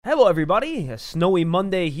Hello, everybody. A snowy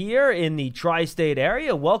Monday here in the tri-state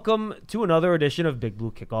area. Welcome to another edition of Big Blue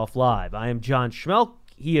Kickoff Live. I am John Schmelk.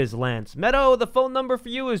 He is Lance Meadow. The phone number for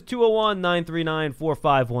you is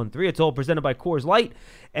 201-939-4513. It's all presented by Coors Light.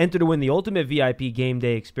 Enter to win the ultimate VIP game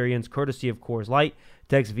day experience courtesy of Coors Light.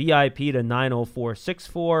 Text VIP to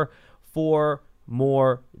 90464 for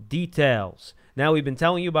more details. Now, we've been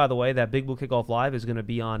telling you, by the way, that Big Blue Kickoff Live is going to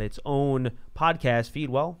be on its own podcast feed.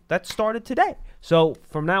 Well, that started today. So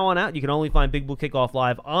from now on out, you can only find Big Blue Kickoff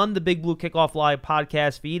Live on the Big Blue Kickoff Live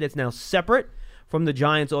podcast feed. It's now separate from the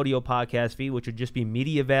Giants audio podcast feed, which would just be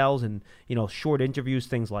media avails and, short interviews,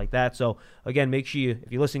 things like that. So, again, make sure you, if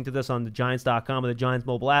you're listening to this on the Giants.com or the Giants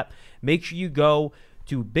mobile app, make sure you go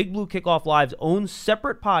to Big Blue Kickoff Live's own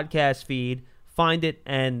separate podcast feed, find it,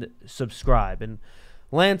 and subscribe. And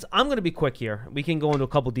Lance, I'm going to be quick here. We can go into a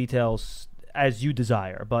couple details as you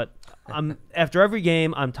desire, but after every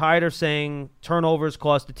game, I'm tired of saying turnovers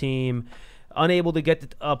cost the team, unable to get the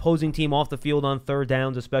opposing team off the field on third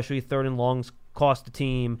downs, especially third and longs, cost the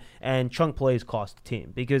team, and chunk plays cost the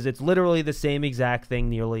team, because it's literally the same exact thing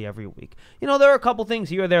nearly every week. There are a couple things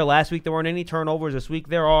here or there. Last week there weren't any turnovers. This week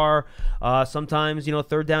there are. Sometimes,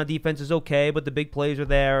 third down defense is okay, but the big plays are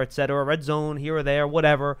there, etc. Red zone here or there,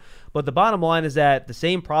 whatever. But the bottom line is that the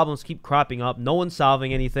same problems keep cropping up. No one's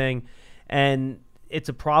solving anything, and it's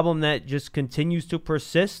a problem that just continues to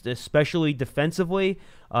persist, especially defensively.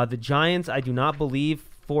 The Giants, I do not believe,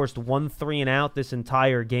 forced 1 3-and-out this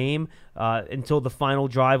entire game until the final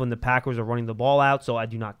drive when the Packers are running the ball out, so I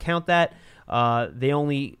do not count that. They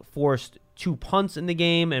only forced 2 punts in the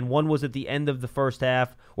game, and one was at the end of the first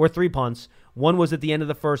half, or 3 punts. One was at the end of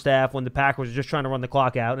the first half when the Packers were just trying to run the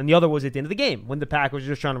clock out, and the other was at the end of the game when the Packers were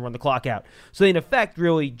just trying to run the clock out. So they, in effect,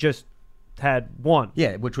 really just had one.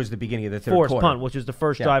 Yeah, which was the beginning of the third forced quarter. punt, which was the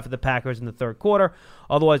first drive for the Packers in the third quarter.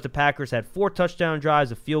 Otherwise, the Packers had 4 touchdown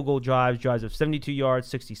drives, field goal drives of 72 yards,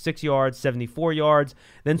 66 yards, 74 yards,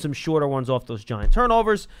 then some shorter ones off those Giant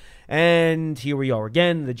turnovers. And here we are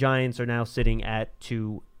again. The Giants are now sitting at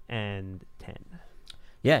 2-10.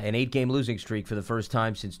 Yeah, an 8-game losing streak for the first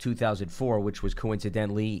time since 2004, which was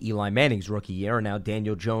coincidentally Eli Manning's rookie year. And now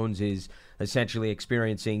Daniel Jones is essentially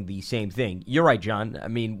experiencing the same thing. You're right, John. I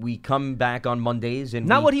mean, we come back on Mondays and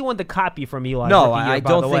what he wanted to copy from Eli. No, rookie year, I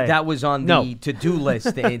don't think that was on No. the to-do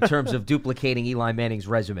list in terms of duplicating Eli Manning's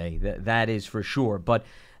resume. That is for sure. But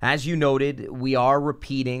as you noted, we are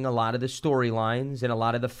repeating a lot of the storylines and a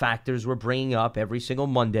lot of the factors we're bringing up every single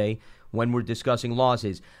Monday when we're discussing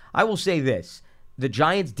losses. I will say this. The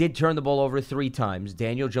Giants did turn the ball over 3 times.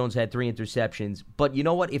 Daniel Jones had 3 interceptions. But you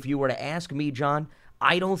know what? If you were to ask me, John,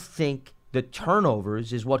 I don't think the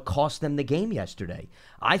turnovers is what cost them the game yesterday.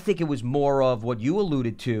 I think it was more of what you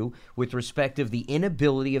alluded to with respect of the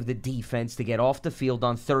inability of the defense to get off the field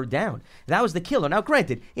on third down. That was the killer. Now,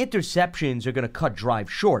 granted, interceptions are going to cut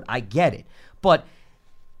drive short. I get it. But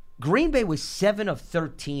Green Bay was 7 of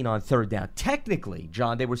 13 on third down. Technically,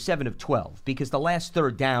 John, they were 7 of 12 because the last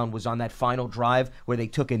third down was on that final drive where they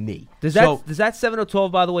took a knee. Does that 7 of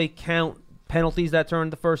 12, by the way, count penalties that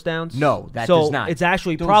turned the first downs? No, that does not. So it's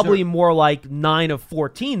actually Those probably are more like 9 of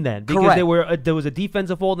 14 then, because Correct. there was a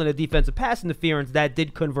defensive hold and a defensive pass interference that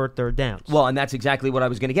did convert third downs. Well, and that's exactly what I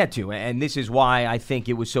was going to get to, and this is why I think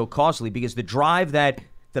it was so costly, because the drive that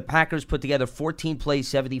the Packers put together, 14 plays,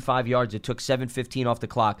 75 yards, it took 7:15 off the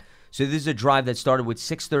clock. So this is a drive that started with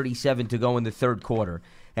 6:37 to go in the third quarter,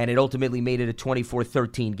 and it ultimately made it a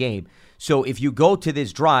 24-13 game. So if you go to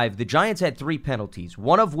this drive, the Giants had 3 penalties,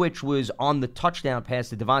 one of which was on the touchdown pass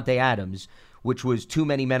to Davante Adams, which was too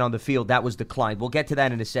many men on the field. That was declined. We'll get to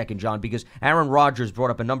that in a second, John, because Aaron Rodgers brought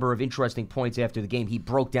up a number of interesting points after the game. He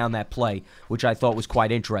broke down that play, which I thought was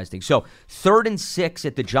quite interesting. So 3rd and 6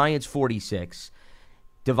 at the Giants' 46.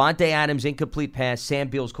 Davante Adams, incomplete pass. Sam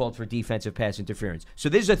Beals called for defensive pass interference. So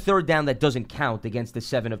this is a third down that doesn't count against the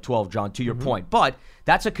 7 of 12, John, to your point. But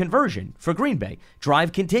that's a conversion for Green Bay.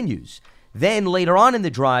 Drive continues. Then later on in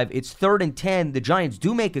the drive, it's 3rd and 10. The Giants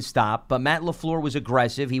do make a stop, but Matt LaFleur was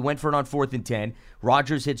aggressive. He went for it on 4th and 10.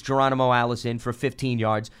 Rodgers hits Geronimo Allison for 15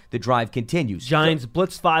 yards. The drive continues. Giants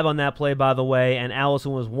blitzed 5 on that play, by the way, and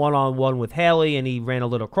Allison was one-on-one with Haley, and he ran a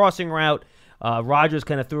little crossing route. Rodgers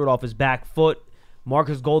kind of threw it off his back foot.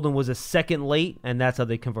 Marcus Golden was a second late, and that's how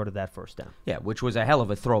they converted that first down. Yeah, which was a hell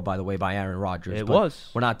of a throw, by the way, by Aaron Rodgers. It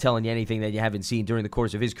was. We're not telling you anything that you haven't seen during the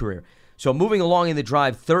course of his career. So moving along in the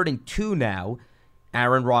drive, 3rd and 2 now.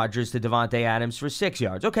 Aaron Rodgers to Davante Adams for 6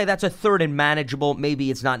 yards. Okay, that's a 3rd and manageable.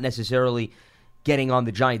 Maybe it's not necessarily getting on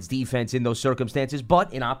the Giants' defense in those circumstances,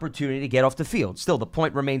 but an opportunity to get off the field. Still, the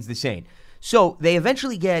point remains the same. So they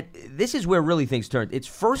eventually get, this is where really things turn. It's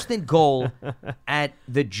 1st and goal at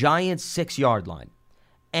the Giants' 6-yard line.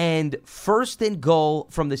 and first and goal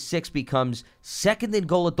from the 6 becomes second and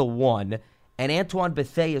goal at the 1, and Antoine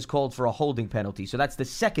Bethea is called for a holding penalty. So that's the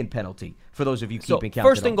second penalty for those of you keeping count.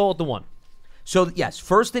 First and goal at the 1. So, yes,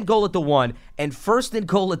 first and goal at the 1, and first and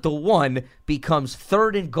goal at the 1 becomes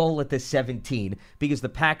third and goal at the 17 because the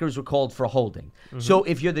Packers were called for holding. So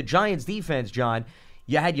if you're the Giants defense, John,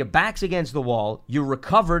 you had your backs against the wall, you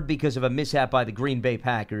recovered because of a mishap by the Green Bay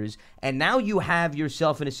Packers, and now you have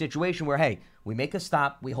yourself in a situation where, hey, we make a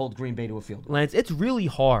stop, we hold Green Bay to a field goal. Lance, it's really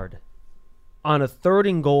hard on a third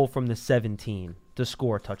and goal from the 17 to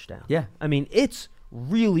score a touchdown. Yeah. I mean, it's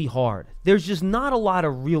really hard. There's just not a lot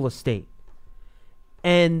of real estate.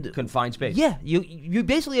 And Confined space. yeah, you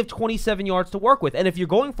basically have 27 yards to work with. And if you're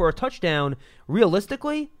going for a touchdown,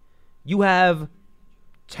 realistically, you have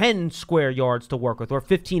 10 square yards to work with, or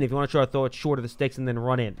 15 if you want to try to throw it short of the sticks and then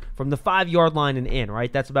run in. From the 5-yard line and in,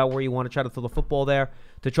 right? That's about where you want to try to throw the football there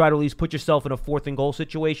to try to at least put yourself in a fourth and goal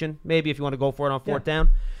situation, maybe if you want to go for it on fourth down.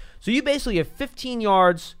 So you basically have 15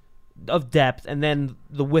 yards of depth and then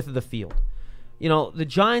the width of the field. You know, the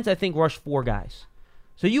Giants, I think, rushed 4 guys.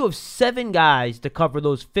 So you have 7 guys to cover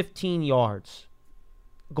those 15 yards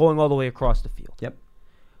going all the way across the field. Yep.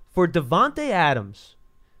 For Davante Adams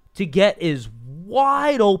to get as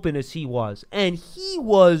wide open as he was, and he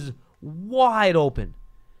was wide open,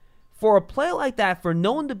 for a play like that, for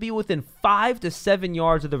no one to be within 5 to 7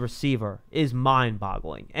 yards of the receiver is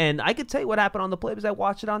mind-boggling. And I could tell you what happened on the play because I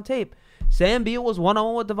watched it on tape. Sam Beal was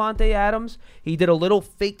one-on-one with Davante Adams. He did a little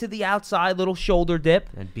fake to the outside, little shoulder dip.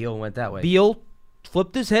 And Beal went that way. Beal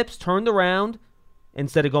flipped his hips, turned around.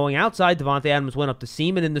 Instead of going outside, Davante Adams went up the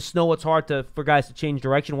seam. And in the snow, it's hard for guys to change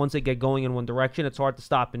direction. Once they get going in one direction, it's hard to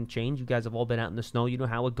stop and change. You guys have all been out in the snow. You know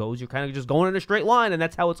how it goes. You're kind of just going in a straight line, and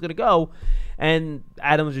that's how it's going to go. And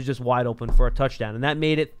Adams was just wide open for a touchdown. And that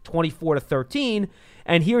made it 24-13.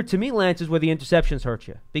 And here, to me, Lance, is where the interceptions hurt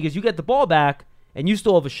you. Because you get the ball back, and you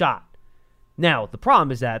still have a shot. Now, the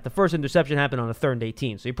problem is that the first interception happened on a 3rd and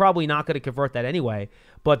 18, so you're probably not going to convert that anyway.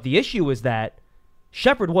 But the issue is that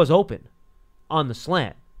Shepard was open on the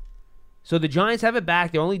slant. So the Giants have it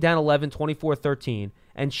back. They're only down 11, 24-13,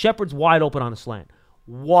 and Shepard's wide open on the slant.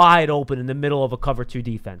 Wide open in the middle of a cover 2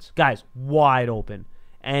 defense. Guys, wide open.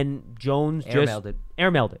 And Jones airmailed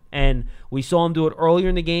it. And we saw him do it earlier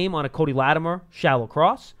in the game on a Cody Latimer shallow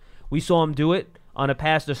cross. We saw him do it on a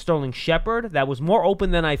pass to Sterling Shepard that was more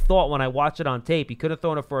open than I thought when I watched it on tape. He could have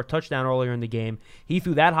thrown it for a touchdown earlier in the game. He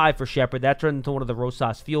threw that high for Shepard. That turned into one of the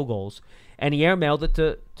Rosas field goals. And he airmailed it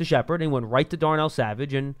to Shepard and went right to Darnell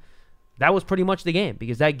Savage. And that was pretty much the game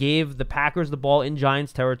because that gave the Packers the ball in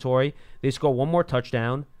Giants territory. They scored one more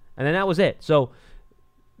touchdown, and then that was it. So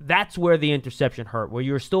that's where the interception hurt, where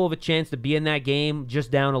you still have a chance to be in that game just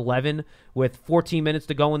down 11 with 14 minutes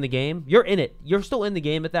to go in the game. You're in it. You're still in the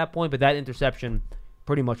game at that point, but that interception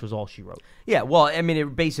pretty much was all she wrote. Yeah, well, I mean,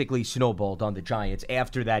 it basically snowballed on the Giants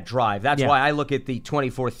after that drive. That's why I look at the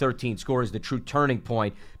 24-13 score as the true turning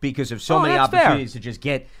point because of so many opportunities to just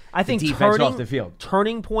get the defense off the field.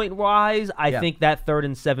 Turning point-wise, I think that 3rd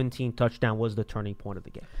and 17 touchdown was the turning point of the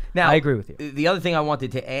game. Now, I agree with you. The other thing I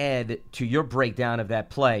wanted to add to your breakdown of that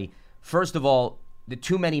play, first of all, the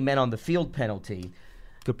too many men on the field penalty.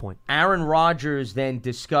 Good point. Aaron Rodgers then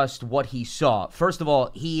discussed what he saw. First of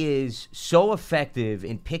all, he is so effective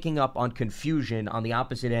in picking up on confusion on the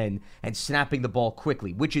opposite end and snapping the ball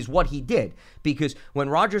quickly, which is what he did. Because when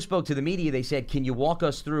Rodgers spoke to the media, they said, can you walk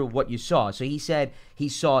us through what you saw? So he said he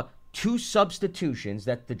saw 2 substitutions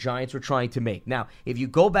that the Giants were trying to make. Now, if you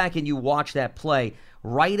go back and you watch that play,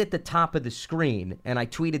 right at the top of the screen, and I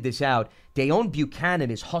tweeted this out, Deone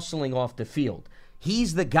Bucannon is hustling off the field.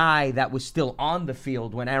 He's the guy that was still on the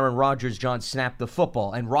field when Aaron Rodgers, John, snapped the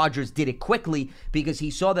football. And Rodgers did it quickly because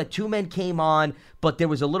he saw that 2 men came on, but there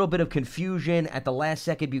was a little bit of confusion. At the last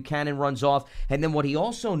second, Bucannon runs off. And then what he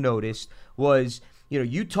also noticed was,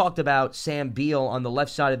 you talked about Sam Beal on the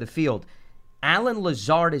left side of the field. Allen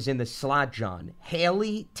Lazard is in the slot, John.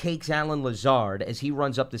 Haley takes Allen Lazard as he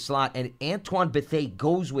runs up the slot, and Antoine Bethea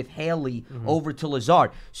goes with Haley over to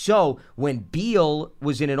Lazard. So when Beal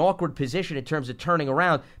was in an awkward position in terms of turning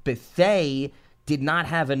around, Bethea did not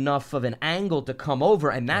have enough of an angle to come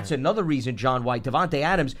over, and that's another reason, John, why Davante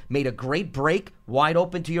Adams made a great break, wide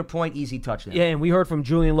open to your point, easy touchdown. Yeah, and we heard from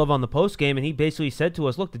Julian Love on the postgame, and he basically said to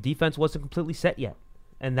us, look, the defense wasn't completely set yet.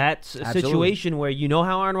 And that's a situation where you know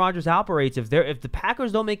how Aaron Rodgers operates. If the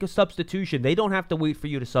Packers don't make a substitution, they don't have to wait for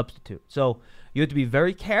you to substitute. So you have to be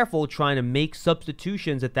very careful trying to make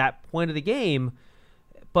substitutions at that point of the game.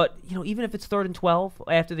 But, even if it's 3rd and 12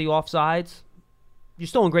 after the offsides, you're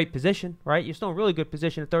still in great position, right? You're still in really good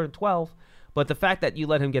position at 3rd and 12. But the fact that you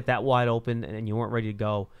let him get that wide open and you weren't ready to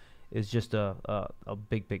go, is just a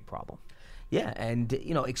big, big problem. Yeah, and,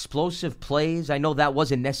 explosive plays. I know that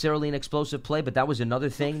wasn't necessarily an explosive play, but that was another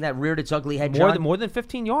thing that reared its ugly head, John. More than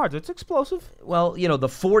 15 yards. It's explosive. Well, the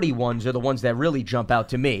 40 ones are the ones that really jump out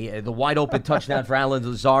to me. The wide-open touchdown for Allen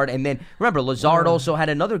Lazard. And then, remember, Lazard also had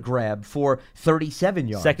another grab for 37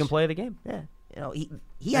 yards. Second play of the game. Yeah.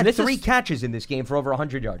 He had 3 catches in this game for over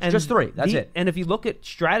 100 yards. Just 3. That's it. And if you look at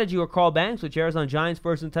strategy or Carl Banks, which airs on Giants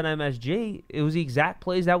First and 10 MSG, it was the exact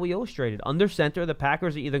plays that we illustrated. Under center, the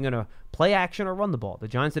Packers are either going to play action or run the ball. The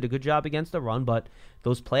Giants did a good job against the run, but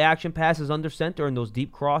those play action passes under center and those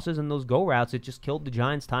deep crosses and those go routes, it just killed the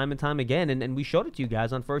Giants time and time again. And we showed it to you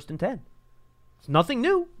guys on First and 10. It's nothing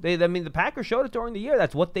new. The Packers showed it during the year.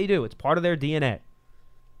 That's what they do. It's part of their DNA.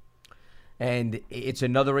 And it's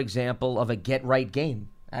another example of a get-right game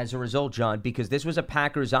as a result, John, because this was a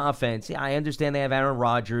Packers offense. Yeah, I understand they have Aaron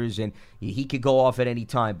Rodgers, and he could go off at any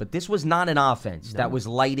time, but this was not an offense that was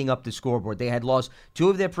lighting up the scoreboard. They had lost 2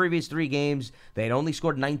 of their previous 3 games. They had only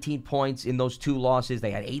scored 19 points in those 2 losses.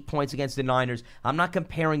 They had 8 points against the Niners. I'm not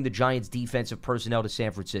comparing the Giants' defensive personnel to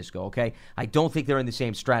San Francisco, okay? I don't think they're in the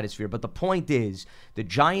same stratosphere, but the point is the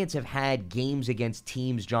Giants have had games against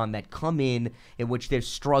teams, John, that come in which they're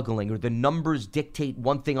struggling or the numbers dictate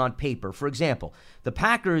one thing on paper. For example, the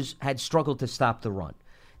Packers had struggled to stop the run.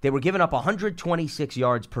 They were giving up 126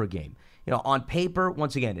 yards per game. On paper,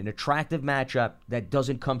 once again, an attractive matchup that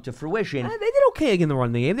doesn't come to fruition. They did okay against the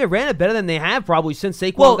run game. They ran it better than they have probably since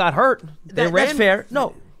Saquon got hurt. That's fair.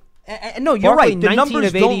 No, you're right. The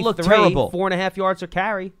numbers don't look terrible. 4.5 yards per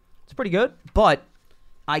carry. It's pretty good. But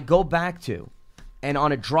I go back to, and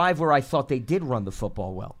on a drive where I thought they did run the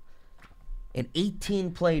football well, an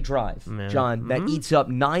 18-play drive, John, that eats up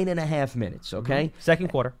 9.5 minutes, okay? Second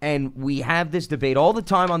quarter. And we have this debate all the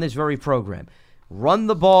time on this very program. Run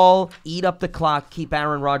the ball, eat up the clock, keep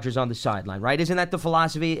Aaron Rodgers on the sideline, right? Isn't that the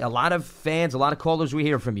philosophy? A lot of fans, a lot of callers we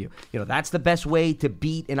hear from you. That's the best way to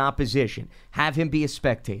beat an opposition. Have him be a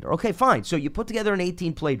spectator. Okay, fine. So you put together an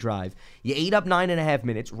 18-play drive. You ate up 9.5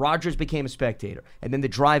 minutes. Rodgers became a spectator. And then the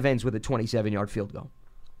drive ends with a 27-yard field goal.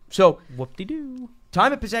 So whoop-de-doo.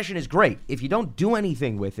 Time of possession is great. If you don't do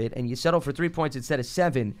anything with it and you settle for 3 points instead of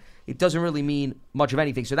 7, it doesn't really mean much of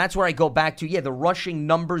anything. So that's where I go back to, the rushing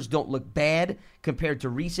numbers don't look bad compared to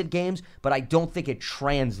recent games, but I don't think it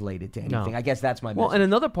translated to anything. No. I guess that's my message. Well, and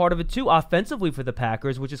another part of it, too, offensively for the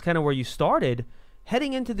Packers, which is kind of where you started,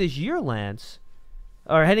 heading into this year, Lance,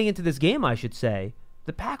 or heading into this game, I should say,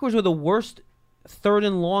 the Packers were the worst 3rd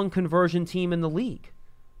and long conversion team in the league.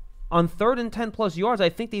 On 3rd and 10-plus yards, I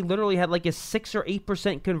think they literally had like a 6 or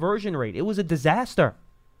 8% conversion rate. It was a disaster.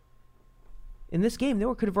 In this game, they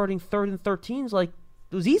were converting 3rd and 13s like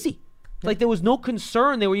it was easy. Like there was no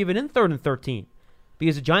concern they were even in 3rd and 13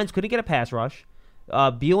 because the Giants couldn't get a pass rush.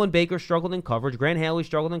 Beal and Baker struggled in coverage. Grant Haley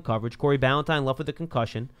struggled in coverage. Corey Ballantyne left with a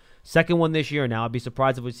concussion. Second one this year now. I'd be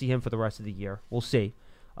surprised if we see him for the rest of the year. We'll see.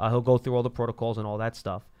 He'll go through all the protocols and all that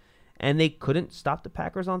stuff. And they couldn't stop the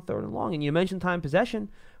Packers on 3rd and long. And you mentioned time possession.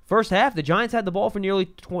 First half, the Giants had the ball for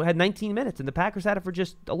had 19 minutes, and the Packers had it for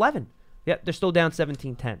just 11. Yep, they're still down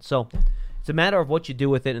 17-10. So it's a matter of what you do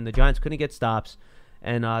with it, and the Giants couldn't get stops,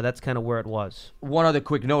 and that's kind of where it was. One other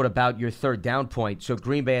quick note about your 3rd down point. So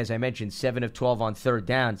Green Bay, as I mentioned, 7 of 12 on 3rd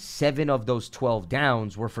down. 7 of those 12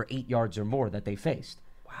 downs were for 8 yards or more that they faced.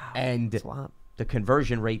 Wow, and that's a lot. The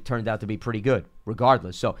conversion rate turned out to be pretty good,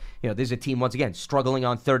 regardless. So, this is a team, once again, struggling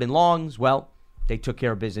on 3rd and longs. Well, they took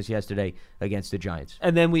care of business yesterday against the Giants.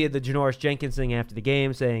 And then we had the Janoris Jenkins thing after the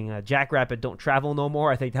game saying, Jackrabbit don't travel no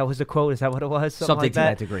more. I think that was the quote. Is that what it was? Something like to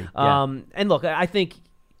that degree. Yeah. And look, I think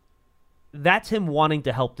that's him wanting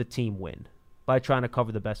to help the team win by trying to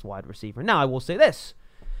cover the best wide receiver. Now, I will say this.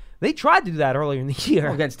 They tried to do that earlier in the year.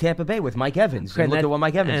 Against Tampa Bay with Mike Evans. And look at what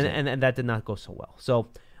Mike Evans did. And that did not go so well. So,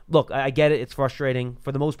 look, I get it. It's frustrating.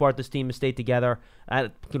 For the most part, this team has stayed together.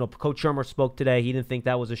 Coach Shermer spoke today. He didn't think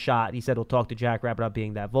that was a shot. He said he'll talk to Jackrabbit about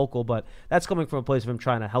being that vocal, but that's coming from a place of him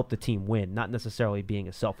trying to help the team win, not necessarily being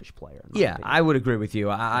a selfish player. Yeah, I would agree with you.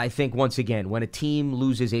 I think, once again, when a team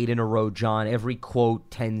loses 8 in a row, John, every quote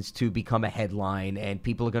tends to become a headline, and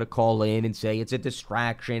people are going to call in and say it's a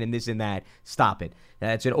distraction and this and that. Stop it.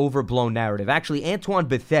 That's an overblown narrative. Actually, Antoine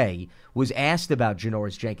Bethea was asked about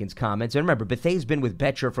Janoris Jenkins' comments. And remember, Bethea's been with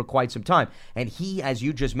Betcher for quite some time. And he, as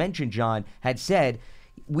you just mentioned, John, had said,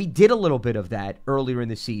 we did a little bit of that earlier in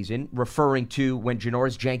the season, referring to when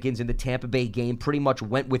Janoris Jenkins in the Tampa Bay game pretty much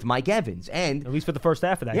went with Mike Evans. And at least for the first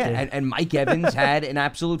half of that game. And Mike Evans had an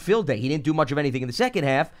absolute field day. He didn't do much of anything in the second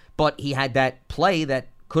half, but he had that play that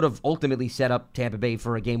could have ultimately set up Tampa Bay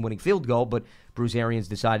for a game-winning field goal, but Bruce Arians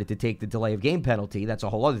decided to take the delay of game penalty. That's a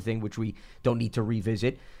whole other thing, which we don't need to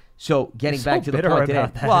revisit. So getting You're back so to the bitter point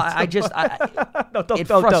about today, that. well, No, it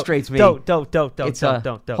frustrates me. Don't. It's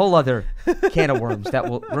a whole other can of worms that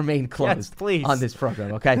will remain closed Yes, please. on this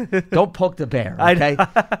program, okay? Don't poke the bear, okay?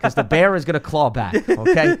 Because the bear is going to claw back,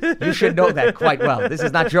 okay? You should know that quite well. This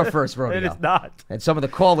is not your first rodeo. It is not. And some of the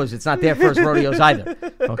callers, it's not their first rodeos either,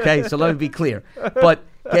 okay? So let me be clear. But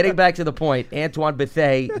getting back to the point, Antoine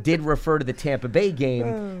Bethea did refer to the Tampa Bay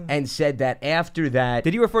game and said that after that...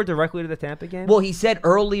 Did he refer directly to the Tampa game? Well, he said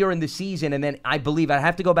earlier in the season, and then I believe, I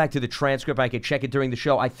have to go back to the transcript, I could check it during the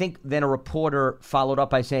show. I think then a reporter followed up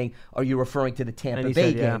by saying, are you referring to the Tampa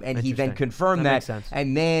Bay game? And he then confirmed that. Makes sense.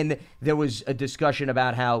 And then there was a discussion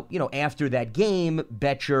about how, after that game,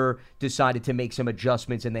 Betcher decided to make some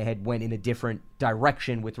adjustments and they had went in a different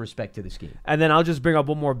direction with respect to the scheme. And then I'll just bring up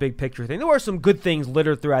one more big picture thing. There were some good things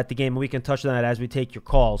littered throughout the game, and we can touch on that as we take your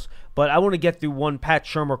calls. But I want to get through one Pat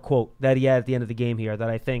Shurmur quote that he had at the end of the game here that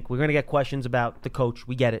I think we're going to get questions about the coach.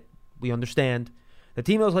 We get it. We understand. The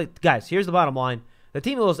team was like, guys, here's the bottom line. The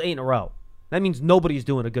team lost 8 in a row. That means nobody's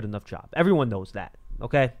doing a good enough job. Everyone knows that,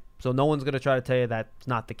 okay? So no one's going to try to tell you that's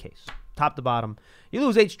not the case. Top to bottom. You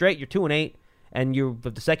lose 8 straight, you're 2-8, and you're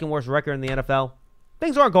the second worst record in the NFL.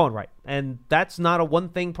 Things aren't going right. And that's not a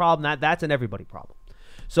one-thing problem. That's an everybody problem.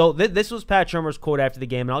 So this was Pat Shurmur's quote after the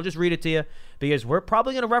game, and I'll just read it to you because we're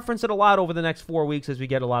probably going to reference it a lot over the next 4 weeks as we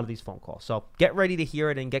get a lot of these phone calls. So get ready to hear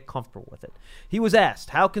it and get comfortable with it. He was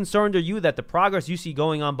asked, how concerned are you that the progress you see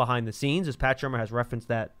going on behind the scenes, as Pat Shurmur has referenced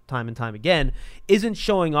that time and time again, isn't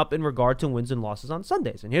showing up in regard to wins and losses on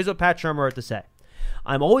Sundays? And here's what Pat Shurmur had to say.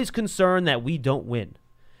 I'm always concerned that we don't win.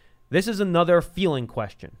 This is another feeling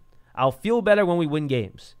question. I'll feel better when we win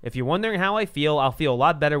games. If you're wondering how I feel, I'll feel a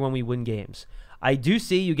lot better when we win games. I do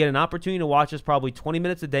see you get an opportunity to watch us probably 20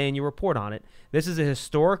 minutes a day and you report on it. This is a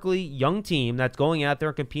historically young team that's going out there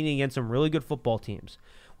and competing against some really good football teams.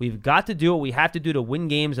 We've got to do what we have to do to win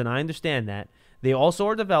games, and I understand that. They also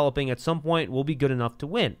are developing. At some point, we'll be good enough to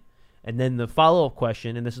win. And then the follow-up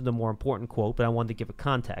question, and this is the more important quote, but I wanted to give a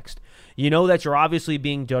context. You know that you're obviously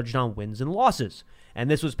being judged on wins and losses. And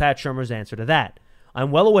this was Pat Shurmur's answer to that. I'm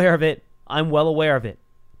well aware of it. I'm well aware of it.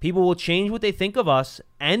 People will change what they think of us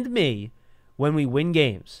and me when we win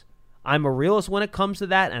games. I'm a realist when it comes to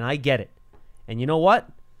that, and I get it. And you know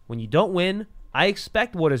what? When you don't win, I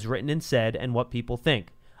expect what is written and said and what people think.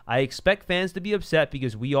 I expect fans to be upset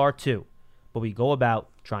because we are too. But we go about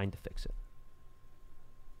trying to fix it.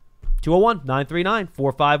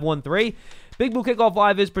 201-939-4513. Big Blue Kickoff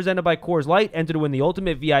Live is presented by Coors Light. Enter to win the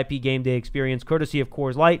ultimate VIP game day experience courtesy of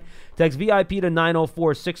Coors Light. Text VIP to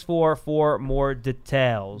 90464 for more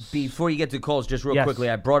details. Before you get to calls, just real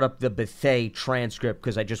quickly, I brought up the Bethea transcript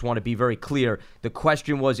because I just want to be very clear. The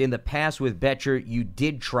question was, in the past with Betcher, you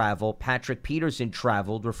did travel. Patrick Peterson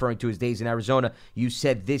traveled, referring to his days in Arizona. You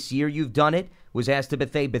said this year you've done it. Was asked to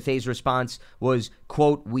Bethea. Bethea's response was,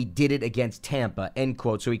 quote, we did it against Tampa, end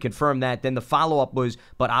quote. So he confirmed that. Then the follow-up was,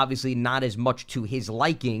 but obviously not as much to his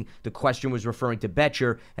liking. The question was referring to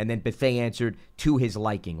Betcher, and then Bethea answered, to his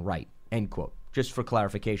liking, right, end quote. Just for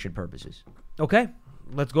clarification purposes. Okay,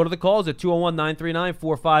 let's go to the calls at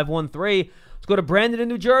 201-939-4513. Let's go to Brandon in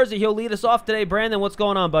New Jersey. He'll lead us off today. Brandon, what's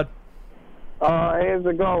going on, bud? How's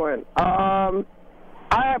it going? I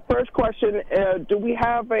have first question. Do we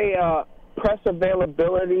have a press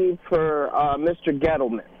availability for Mr.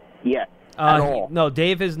 Gettleman yet at all? No,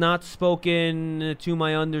 Dave has not spoken, to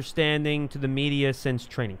my understanding, to the media since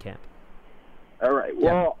training camp. All right.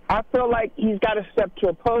 Well, I feel like he's got to step to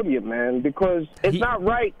a podium, man, because it's not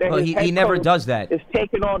right that he never does that. Is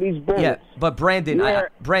taking all these bullets. Yeah, but Brandon, I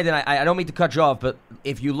don't mean to cut you off, but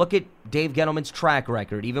if you look at Dave Gettleman's track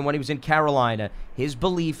record, even when he was in Carolina, his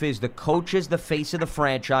belief is the coach is the face of the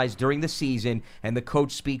franchise during the season, and the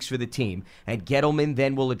coach speaks for the team. And Gettleman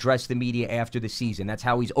then will address the media after the season. That's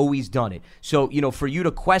how he's always done it. So, for you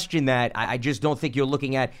to question that, I just don't think you're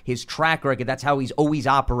looking at his track record. That's how he's always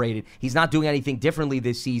operated. He's not doing anything differently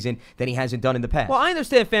this season than he hasn't done in the past. Well, I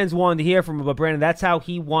understand fans wanting to hear from him, but Brandon, that's how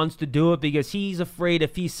he wants to do it because he's afraid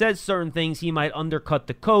if he says certain things, he might undercut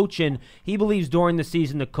the coach, and he believes during the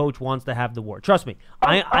season the coach wants to have the word. Trust me.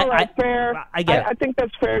 Fair. I get it. I think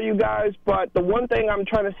that's fair, you guys, but the one thing I'm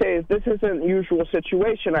trying to say is this isn't a usual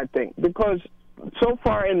situation, I think, because so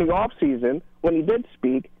far in the offseason, when he did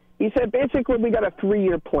speak, he said basically we got a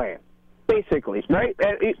 3-year plan. Basically, right?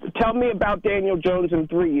 Tell me about Daniel Jones in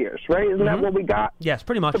 3 years, right? Isn't that what we got? Yes,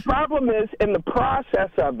 pretty much. The problem is, in the process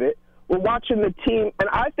of it, we're watching the team, and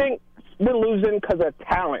I think we're losing because of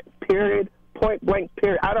talent, period, point blank,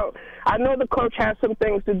 period. I know the coach has some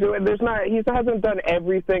things to do, and he hasn't done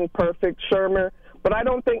everything perfect, Shurmur, but I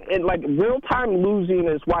don't think, real-time losing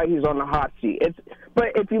is why he's on the hot seat.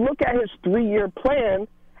 But if you look at his 3-year plan,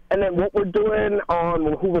 and then what we're doing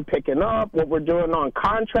on who we're picking up, what we're doing on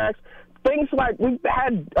contracts, things like we've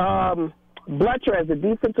had Bletcher as a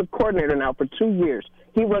defensive coordinator now for 2 years.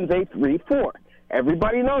 He runs a 3-4.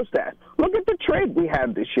 Everybody knows that. Look at the trade we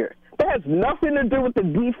had this year. That has nothing to do with the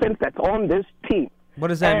defense that's on this team. What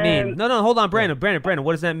does that mean? No, hold on, Brandon,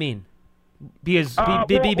 what does that mean? Because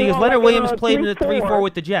Leonard Williams played in the 3-4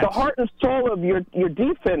 with the Jets. The heart and soul of your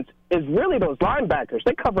defense is really those linebackers.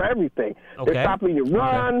 They cover everything. Okay. They're stopping your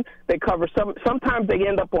run. Okay. They cover sometimes they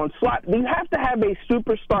end up on slot. You have to have a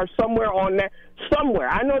superstar somewhere on there. Somewhere.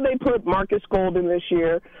 I know they put Marcus Golden this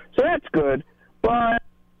year, so that's good. But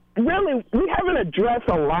really, we haven't addressed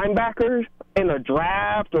a linebacker in a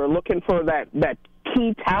draft or looking for that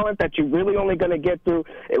key talent that you're really only going to get through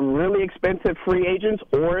really expensive free agents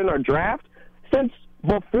or in a draft since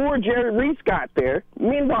before Jerry Reese got there.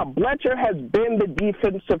 Meanwhile, Bletcher has been the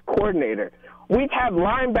defensive coordinator. We've had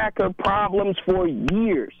linebacker problems for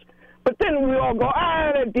years. But then we all go,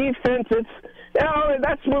 the defense,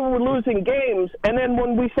 that's where we're losing games. And then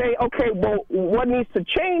when we say, okay, well, what needs to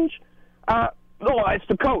change? It's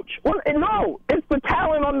the coach. Well, no, it's the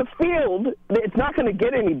talent on the field. It's not going to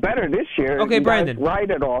get any better this year. Okay, Brandon. Write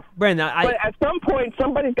it off. Brandon, but at some point,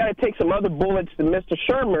 somebody's got to take some other bullets than Mr.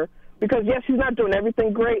 Shermer because, yes, he's not doing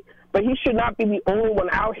everything great, but he should not be the only one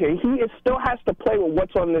out here. He still has to play with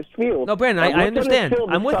what's on this field. No, Brandon, I understand.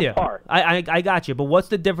 I'm with you. I got you. But what's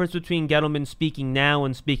the difference between Gettleman speaking now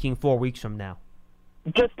and speaking 4 weeks from now?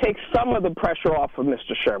 Just take some of the pressure off of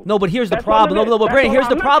Mr. Sherman. No, but here's the problem. No, but Brandon, here's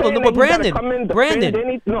the problem. No, but Brandon,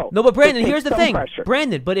 here's the thing.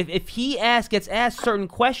 Brandon, but if he gets asked certain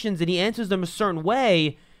questions and he answers them a certain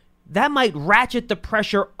way, that might ratchet the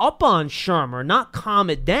pressure up on Shermer, not calm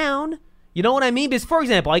it down. You know what I mean? Because, for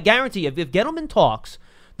example, I guarantee you, if Gettleman talks,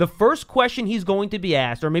 the first question he's going to be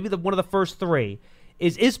asked, or maybe one of the first three,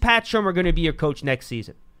 is Pat Shermer going to be your coach next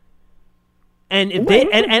season? And if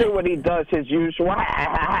do what he does, his usual,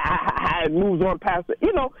 moves on past it,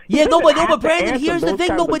 Yeah, but Brandon, here's the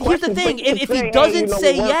thing. Here's the thing. If he doesn't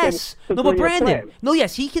say yes,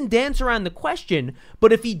 yes, he can dance around the question.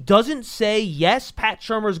 But if he doesn't say yes, Pat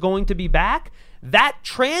Shermer is going to be back. That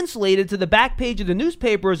translated to the back page of the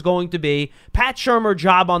newspaper is going to be Pat Shermer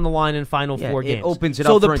job on the line in final 4 games. It opens it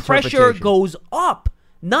up for the pressure goes up,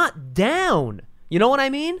 not down. You know what I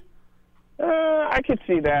mean? I could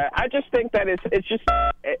see that. I just think that it's just,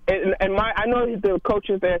 I know the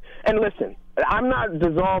coaches there. And listen, I'm not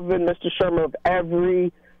dissolving Mr. Shermer of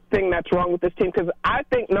everything that's wrong with this team because I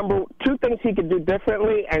think two things he could do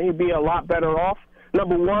differently and he'd be a lot better off.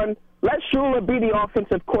 Number one, let Shula be the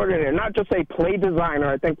offensive coordinator, not just a play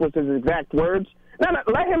designer, I think was his exact words. No,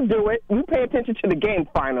 let him do it. You pay attention to the game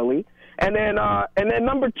finally. And then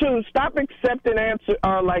number two, stop accepting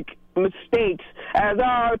mistakes as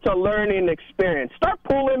it's a learning experience. Start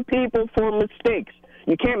pulling people for mistakes.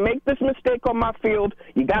 You can't make this mistake on my field.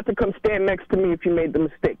 You got to come stand next to me if you made the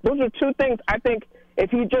mistake. Those are two things I think if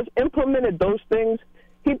he just implemented those things,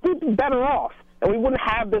 he'd be better off. And we wouldn't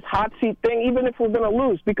have this hot seat thing even if we're going to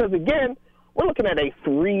lose. Because, again, we're looking at a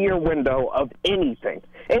 3-year window of anything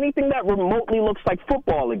that remotely looks like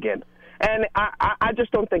football again. And I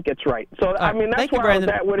just don't think it's right. So, that's where I was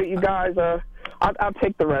at with it, you guys. I'll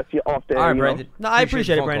take the rest off there. All right, Brandon. No, I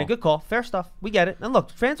appreciate it, Brandon. Good call. Fair stuff. We get it. And look,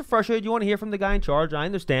 fans are frustrated. You want to hear from the guy in charge. I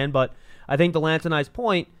understand. But I think to Lance and I's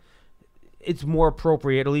point, it's more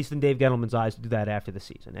appropriate, at least in Dave Gettleman's eyes, to do that after the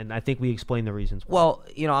season. And I think we explain the reasons why. Well,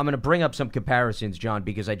 I'm going to bring up some comparisons, John,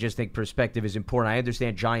 because I just think perspective is important. I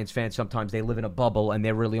understand Giants fans, sometimes they live in a bubble and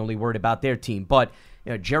they're really only worried about their team. But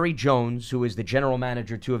Jerry Jones, who is the general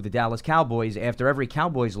manager, too, of the Dallas Cowboys, after every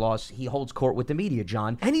Cowboys loss, he holds court with the media,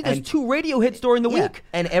 John. And he does 2 radio hits during the week.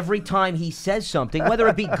 And every time he says something, whether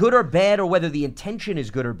it be good or bad or whether the intention is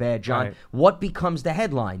good or bad, John, right, what becomes the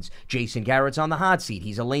headlines? Jason Garrett's on the hot seat.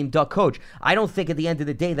 He's a lame duck coach. I don't think at the end of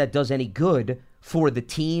the day that does any good for the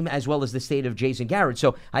team as well as the state of Jason Garrett.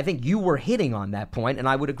 So I think you were hitting on that point, and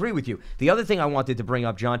I would agree with you. The other thing I wanted to bring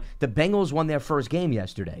up, John, the Bengals won their first game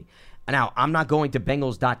yesterday. Now, I'm not going to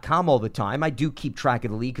Bengals.com all the time. I do keep track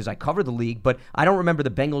of the league because I cover the league, but I don't remember the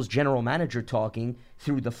Bengals general manager talking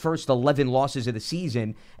through the first 11 losses of the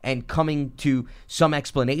season and coming to some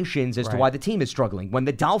explanations as to why the team is struggling. When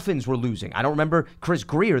the Dolphins were losing, I don't remember Chris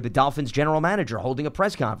Greer, the Dolphins general manager, holding a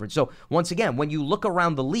press conference. So, once again, when you look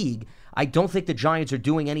around the league, I don't think the Giants are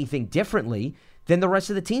doing anything differently than the rest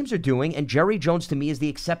of the teams are doing, and Jerry Jones, to me, is the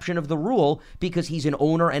exception of the rule because he's an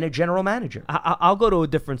owner and a general manager. I'll go to a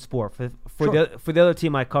different sport. For the other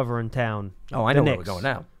team I cover in town. Oh, I know where we're going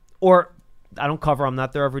now. Or I don't cover. I'm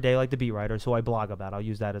not there every day like the beat writer, so I blog about it. I'll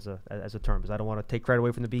use that as a term because I don't want to take credit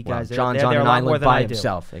away from the beat guys. John's they're on an a lot more island than by I do.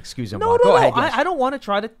 himself. Excuse him. No, Go no. ahead, yes. I don't want to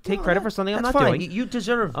try to take credit for something I'm not fine. doing. You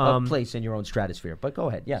deserve a place in your own stratosphere, but go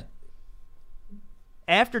ahead. Yeah.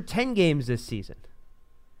 After 10 games this season,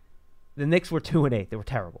 the Knicks were 2-8. They were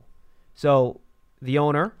terrible. So the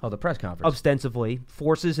owner, the press conference, ostensibly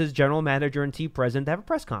forces his general manager and team president to have a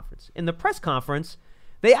press conference. In the press conference,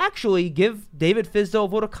 they actually give David Fizdale a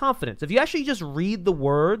vote of confidence. If you actually just read the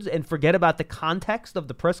words and forget about the context of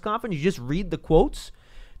the press conference, you just read the quotes,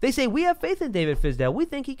 they say, we have faith in David Fizdale. We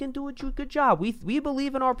think he can do a good job. We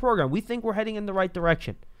believe in our program. We think we're heading in the right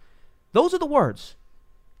direction. Those are the words.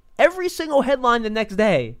 Every single headline the next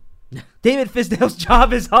day, David Fizdale's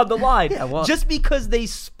job is on the line. Just because they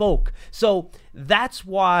spoke. So that's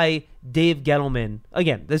why Dave Gettleman,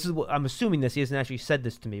 again, this is I'm assuming this, he hasn't actually said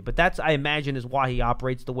this to me, but that's, I imagine, is why he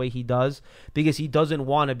operates the way he does, because he doesn't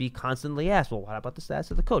want to be constantly asked, well, what about the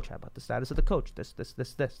status of the coach? How about the status of the coach? This.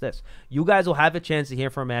 You guys will have a chance to hear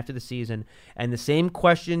from him after the season, and the same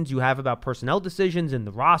questions you have about personnel decisions in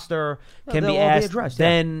the roster can be asked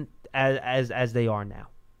then as they are now.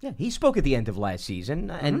 Yeah, he spoke at the end of last season,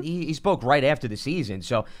 and he spoke right after the season.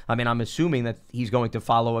 So, I mean, I'm assuming that he's going to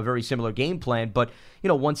follow a very similar game plan. But,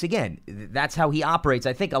 once again, that's how he operates.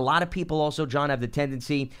 I think a lot of people also, John, have the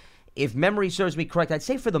tendency, if memory serves me correct, I'd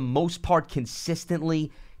say for the most part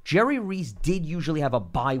consistently, Jerry Reese did usually have a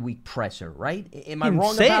bye-week presser, right? Am I wrong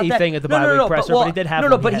about that? He didn't say anything at the bye-week presser, but he did have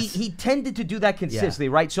one. But he tended to do that consistently,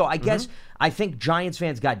 right? So I guess I think Giants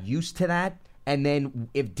fans got used to that. And then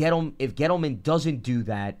if Gettleman doesn't do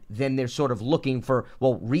that, then they're sort of looking for,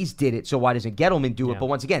 well, Reese did it, so why doesn't Gettleman do it? But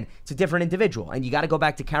once again, it's a different individual. And you got to go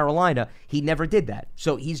back to Carolina. He never did that.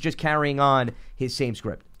 So he's just carrying on his same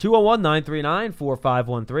script.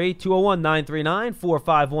 201-939-4513.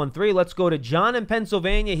 201-939-4513. Let's go to John in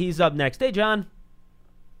Pennsylvania. He's up next. Hey, John.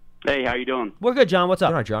 Hey, how you doing? We're good, John. What's up?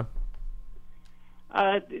 All right, John.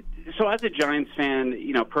 So as a Giants fan,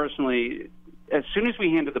 personally, as soon as we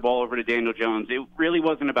handed the ball over to Daniel Jones, it really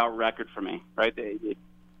wasn't about record for me, right? It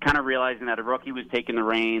kind of realizing that a rookie was taking the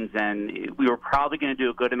reins, and we were probably going to do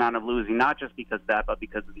a good amount of losing, not just because of that, but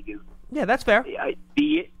because of the youth. Yeah, that's fair.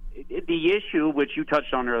 The issue, which you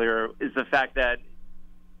touched on earlier, is the fact that,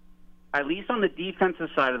 at least on the defensive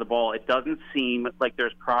side of the ball, it doesn't seem like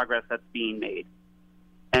there's progress that's being made.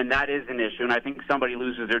 And that is an issue, and I think somebody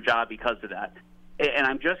loses their job because of that. And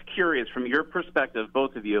I'm just curious, from your perspective,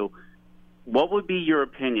 both of you, what would be your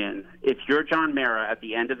opinion if you're John Mara at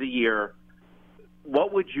the end of the year?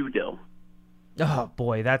 What would you do? Oh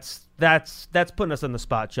boy, that's putting us on the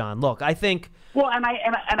spot, John. Look, I think. Well, and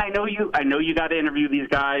I know you got to interview these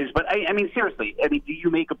guys, but I mean seriously, do you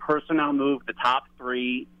make a personnel move, the top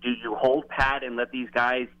three? Do you hold pat and let these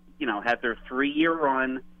guys, have their 3-year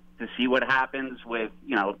run to see what happens with,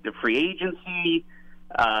 the free agency?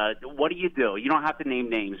 What do you do? You don't have to name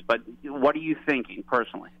names, but what are you thinking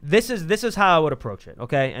personally? This is how I would approach it,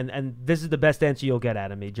 okay? And this is the best answer you'll get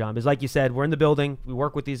out of me, John. Because like you said, we're in the building, we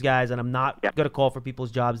work with these guys, and I'm not going to call for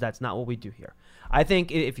people's jobs. That's not what we do here. I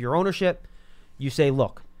think if you're ownership, you say,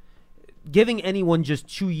 look, giving anyone just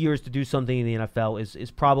 2 years to do something in the NFL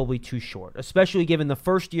is probably too short, especially given the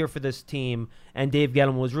first year for this team and Dave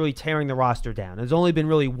Gettleman was really tearing the roster down. There's only been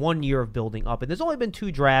really 1 year of building up, and there's only been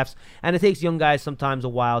 2 drafts, and it takes young guys sometimes a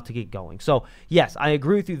while to get going. So, yes, I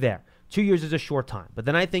agree with you there. 2 years is a short time. But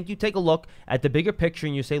then I think you take a look at the bigger picture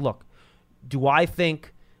and you say, look, do I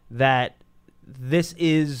think that this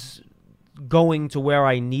is going to where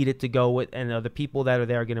I need it to go with, and are the people that are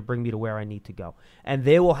there going to bring me to where I need to go? And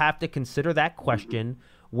they will have to consider that question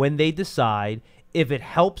when they decide if it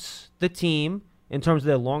helps the team in terms of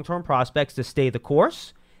their long-term prospects to stay the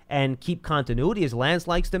course and keep continuity, as Lance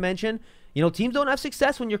likes to mention. Teams don't have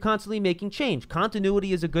success when you're constantly making change.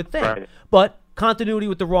 Continuity is a good thing, right. But continuity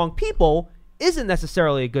with the wrong people isn't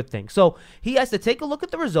necessarily a good thing. So he has to take a look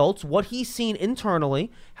at the results, what he's seen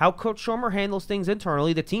internally, how Coach Shermer handles things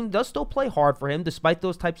internally. The team does still play hard for him despite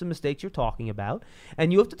those types of mistakes you're talking about.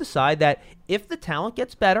 And you have to decide that if the talent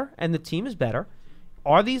gets better and the team is better,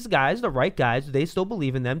 are these guys the right guys? Do they still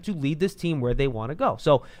believe in them to lead this team where they want to go?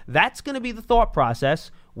 So that's going to be the thought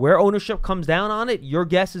process. Where ownership comes down on it, your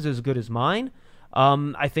guess is as good as mine.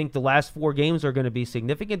 I think the last 4 games are going to be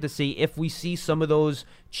significant to see if we see some of those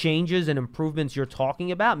changes and improvements you're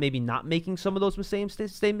talking about, maybe not making some of those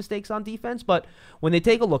same mistakes on defense. But when they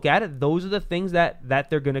take a look at it, those are the things that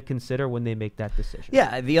they're going to consider when they make that decision.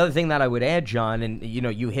 Yeah, the other thing that I would add, John, and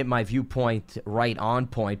you hit my viewpoint right on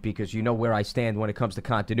point because you know where I stand when it comes to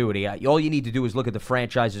continuity. All you need to do is look at the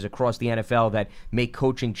franchises across the NFL that make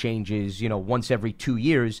coaching changes, once every 2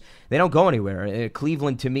 years. They don't go anywhere.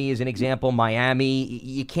 Cleveland, to me, is an example. Miami,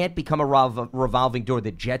 you can't become a revolving door.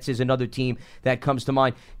 The Jets is another team that comes to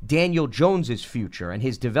mind. Daniel Jones's future and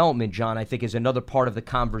his development, John, I think is another part of the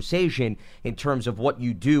conversation in terms of what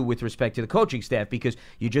you do with respect to the coaching staff, because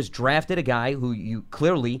you just drafted a guy who you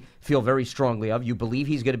clearly feel very strongly of. You believe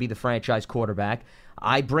he's going to be the franchise quarterback.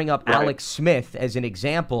 I bring up Alex Smith as an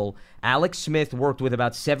example. Alex Smith worked with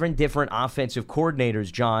about 7 different offensive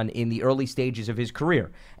coordinators, John, in the early stages of his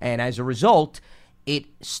career. And as a result, it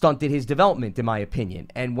stunted his development, in my opinion.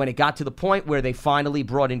 And when it got to the point where they finally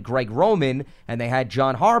brought in Greg Roman and they had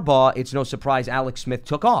John Harbaugh, it's no surprise Alex Smith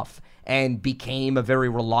took off and became a very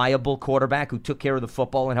reliable quarterback who took care of the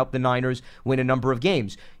football and helped the Niners win a number of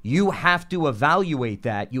games. You have to evaluate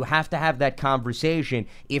that. You have to have that conversation.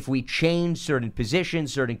 If we change certain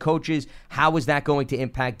positions, certain coaches, how is that going to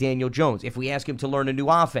impact Daniel Jones? If we ask him to learn a new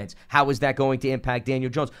offense, how is that going to impact Daniel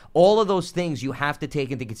Jones? All of those things you have to take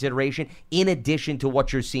into consideration in addition to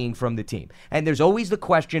what you're seeing from the team. And there's always the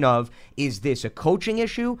question of, is this a coaching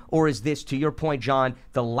issue or is this, to your point, John,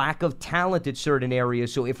 the lack of talent at certain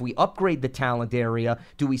areas? So if we upgrade the talent area,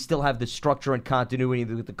 do we still have the structure and continuity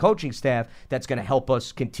with the coaching staff that's going to help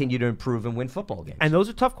us continue to improve and win football games? And those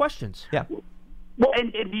are tough questions. Yeah. Well,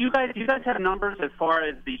 and do you guys have numbers as far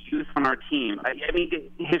as the youth on our team? I mean,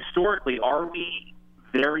 historically, are we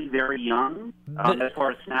very, very young as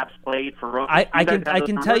far as snaps played for rookies? I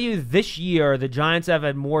can tell you this year the Giants have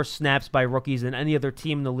had more snaps by rookies than any other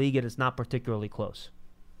team in the league, and it's not particularly close.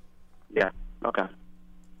 Yeah. Okay.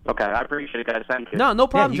 I appreciate it, guys. Thank you. No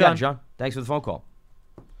problem, you got it, John. Thanks for the phone call.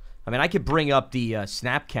 I mean, I could bring up the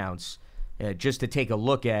snap counts just to take a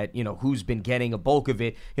look at, who's been getting a bulk of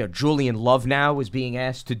it. Julian Love now is being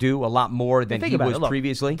asked to do a lot more than he was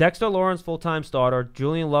previously. Dexter Lawrence, full-time starter.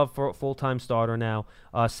 Julian Love, full-time starter now.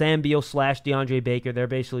 Sam Beal / DeAndre Baker, they're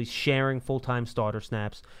basically sharing full-time starter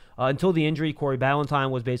snaps. Until the injury, Corey Ballantyne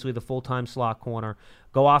was basically the full-time slot corner.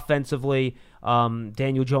 Go offensively,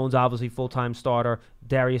 Daniel Jones, obviously full-time starter.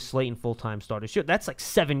 Darius Slayton, full-time starter. Sure, that's like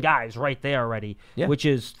 7 guys right there already, which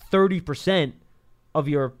is 30% of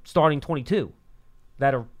your starting 22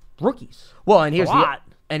 that are rookies. Well, and here's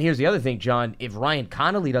the other thing, John. If Ryan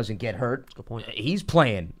Connolly doesn't get hurt, good point, he's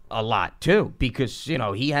playing a lot too because,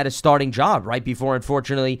 he had a starting job right before,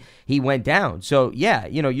 unfortunately, he went down. So, yeah,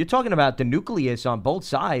 you're talking about the nucleus on both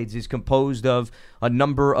sides is composed of a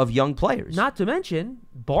number of young players. Not to mention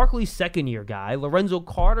Barkley's second-year guy, Lorenzo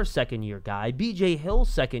Carter second-year guy, B.J. Hill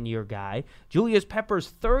second-year guy, Julius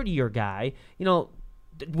Peppers third-year guy,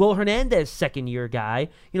 Will Hernandez, second-year guy.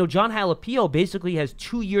 John Halapio basically has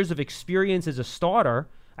 2 years of experience as a starter.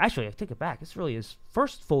 Actually, I take it back. It's really his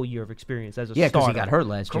first full year of experience as a starter. Yeah, because he got hurt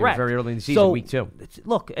last year, very early in the season, week 2.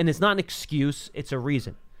 Look, and it's not an excuse. It's a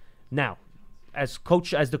reason. Now, as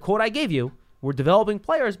the quote I gave you, we're developing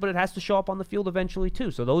players, but it has to show up on the field eventually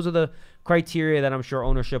too. So those are the criteria that I'm sure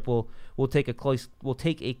ownership will take a close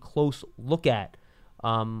look at.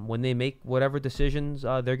 When they make whatever decisions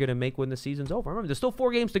they're going to make when the season's over. Remember, there's still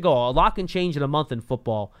 4 games to go. A lot can change in a month in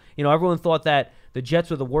football. Everyone thought that the Jets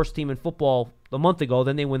were the worst team in football a month ago.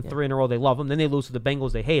 Then they win 3 in a row. They love them. Then they lose to the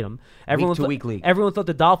Bengals. They hate them. Week league. Everyone thought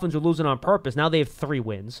the Dolphins were losing on purpose. Now they have 3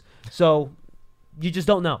 wins. So you just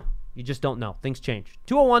don't know. Things change.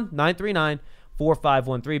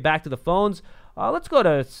 201-939-4513. Back to the phones. Let's go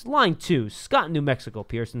to line 2. Scott in New Mexico,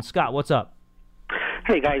 Pearson. Scott, what's up?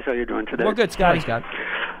 Hey, guys, how you doing today? We're good, Scott.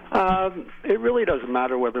 It really doesn't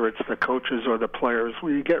matter whether it's the coaches or the players.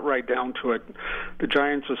 When you get right down to it, the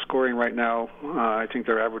Giants are scoring right now, I think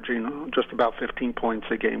they're averaging just about 15 points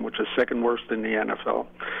a game, which is second worst in the NFL.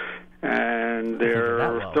 And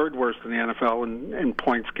they're third worst in the NFL in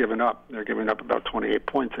points given up. They're giving up about 28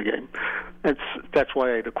 points a game. That's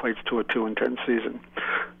why it equates to a 2-10 season.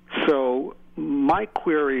 So my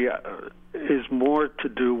query is more to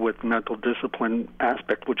do with mental discipline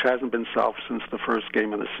aspect, which hasn't been solved since the first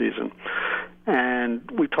game of the season. And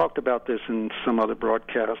we talked about this in some other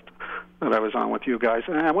broadcast that I was on with you guys,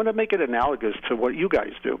 and I want to make it analogous to what you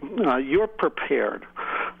guys do. You're prepared.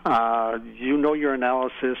 You know your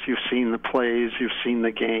analysis. You've seen the plays. You've seen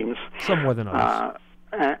the games. Some more than others.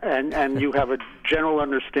 And you have a general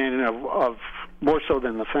understanding of more so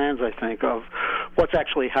than the fans, I think, of what's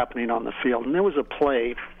actually happening on the field. And there was a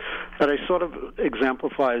play that I sort of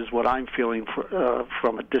exemplifies what I'm feeling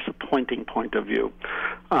from a disappointing point of view.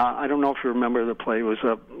 I don't know if you remember the play. It was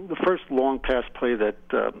the first long pass play that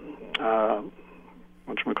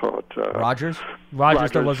whatchamacallit? Rogers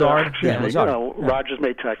to Lazard. Lazard. Rogers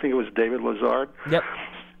made to, I think it was David Lazard. Yep.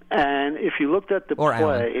 And if you looked at the play,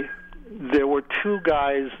 Allen. there were two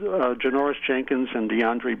guys, Janoris Jenkins and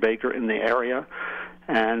DeAndre Baker, in the area.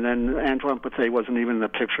 And then Antoine Bethea wasn't even in the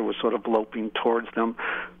picture, was sort of loping towards them.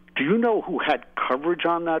 Do you know who had coverage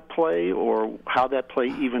on that play, or how that play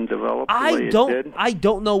even developed? I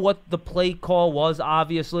don't know what the play call was,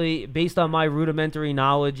 obviously, based on my rudimentary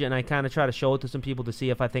knowledge, and I kind of try to show it to some people to see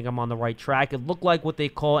if I think I'm on the right track. It looked like what they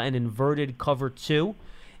call an inverted cover 2.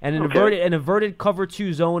 And an inverted cover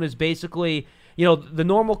 2 zone is basically, the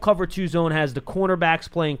normal cover 2 zone has the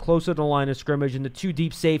cornerbacks playing closer to the line of scrimmage and the two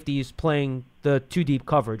deep safeties playing the two deep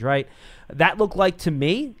coverage, right? That looked like, to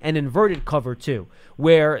me, an inverted cover 2,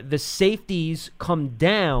 where the safeties come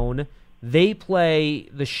down, they play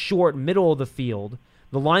the short middle of the field,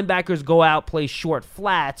 the linebackers go out, play short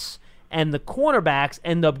flats, and the cornerbacks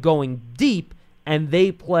end up going deep, and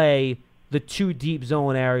they play the two deep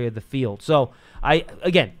zone area of the field. So,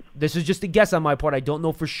 this is just a guess on my part. I don't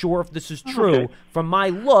know for sure if this is true. Okay. From my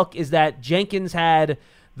look, is that Jenkins had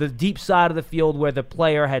the deep side of the field where the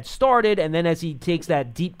player had started, and then as he takes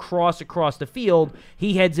that deep cross across the field,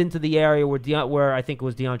 he heads into the area where I think it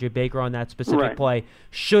was DeAndre Baker on that specific play,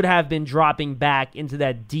 should have been dropping back into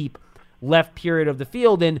that deep left period of the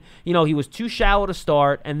field. And, he was too shallow to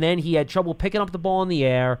start, and then he had trouble picking up the ball in the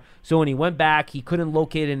air. So when he went back, he couldn't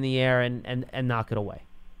locate it in the air and knock it away.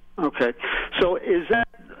 Okay. So is that,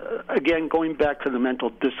 again, going back to the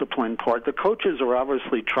mental discipline part, the coaches are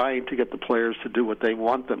obviously trying to get the players to do what they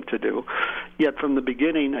want them to do, yet from the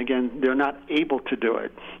beginning, again, they're not able to do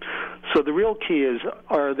it. So the real key is,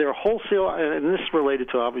 are there wholesale, and this is related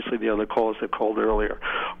to obviously the other calls that called earlier,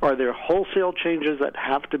 are there wholesale changes that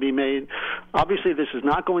have to be made? Obviously, this is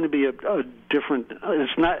not going to be a different,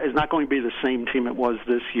 it's not going to be the same team it was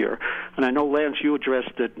this year. And I know, Lance, you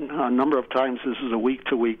addressed it a number of times. This is a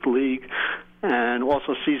week-to-week league. And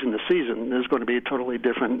also season to season, there's going to be a totally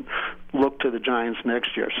different look to the Giants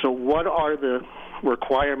next year. So what are the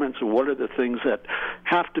requirements, and what are the things that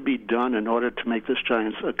have to be done in order to make this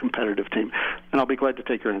Giants a competitive team? And I'll be glad to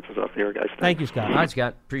take your answers off the air, guys. Thank you, Scott. All right,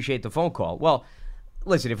 Scott. Appreciate the phone call. Well,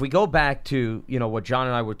 listen, if we go back to, what John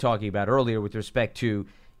and I were talking about earlier with respect to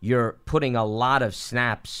you're putting a lot of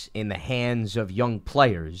snaps in the hands of young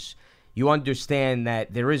players, you understand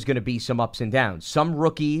that there is going to be some ups and downs. Some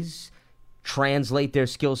rookies translate their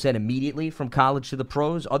skill set immediately from college to the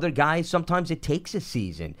pros. Other guys, sometimes it takes a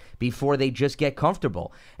season before they just get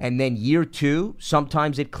comfortable. And then year 2,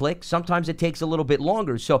 sometimes it clicks. Sometimes it takes a little bit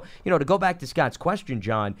longer. So, to go back to Scott's question,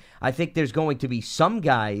 John, I think there's going to be some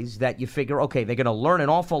guys that you figure, okay, they're going to learn an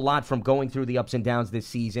awful lot from going through the ups and downs this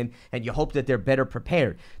season, and you hope that they're better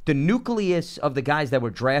prepared. The nucleus of the guys that were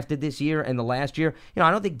drafted this year and the last year, I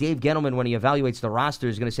don't think Dave Gettleman, when he evaluates the roster,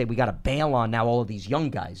 is going to say we got to bail on now all of these young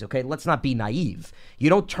guys, okay? Let's not be naive. You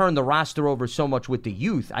don't turn the roster over so much with the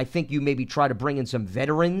youth. I think you maybe try to bring in some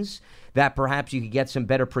veterans that perhaps you could get some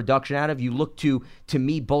better production out of. You look to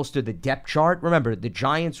me, bolster the depth chart. Remember, the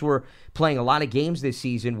Giants were playing a lot of games this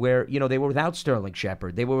season where, they were without Sterling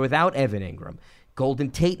Shepard. They were without Evan Ingram. Golden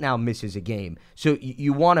Tate now misses a game. So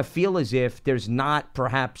you want to feel as if there's not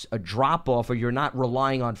perhaps a drop-off, or you're not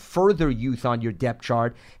relying on further youth on your depth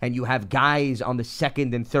chart, and you have guys on the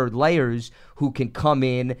second and third layers who can come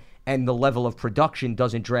in and the level of production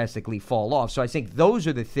doesn't drastically fall off. So I think those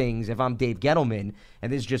are the things, if I'm Dave Gettleman,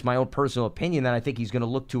 and this is just my own personal opinion, that I think he's going to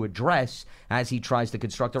look to address as he tries to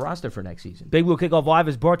construct a roster for next season. Big Blue Kickoff Live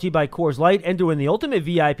is brought to you by Coors Light. Enter in the ultimate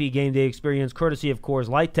VIP game day experience courtesy of Coors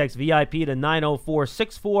Light. Text VIP to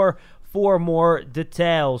 90464 for more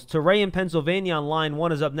details. Teray in Pennsylvania on line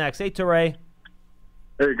 1 is up next. Hey, Teray.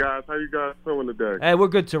 Hey, guys. How you guys doing today? Hey, we're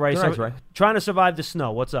good, Teray. All right, Teray. Trying to survive the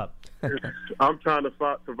snow. What's up? I'm trying to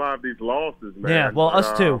survive these losses, man. Yeah, well,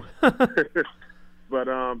 us too. But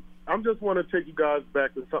I'm just want to take you guys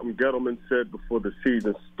back to something Gettleman said before the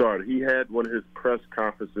season started. He had one of his press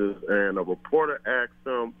conferences, and a reporter asked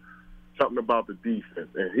him something about the defense,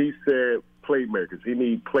 and he said playmakers. He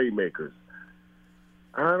needs playmakers.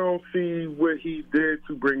 I don't see what he did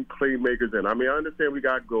to bring playmakers in. I mean, I understand we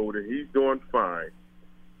got Golden. He's doing fine.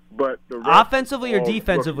 But the offensively or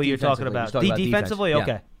defensively you're talking about? Defensively? Defense.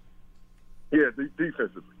 Okay. Yeah,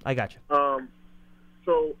 defensively. I got you.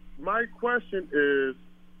 So my question is,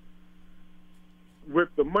 with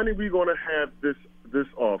the money we're going to have this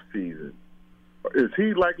off season, is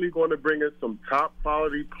he likely going to bring in some top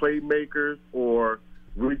quality playmakers, or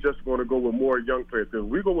we're just going to go with more young players. If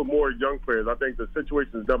we go with more young players, I think the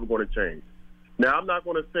situation is never going to change. Now, I'm not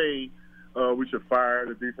going to say we should fire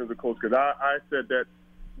the defensive coach, because I said that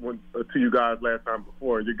to you guys last time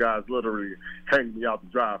before, and you guys literally hanged me out to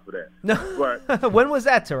dry for that. No. But when was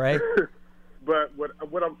that, Teray? But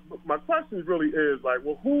my question really is, like,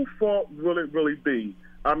 well, whose fault will it really be?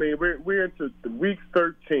 I mean, we're into week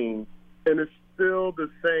 13, and it's still the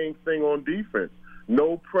same thing on defense.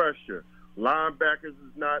 No pressure. Linebackers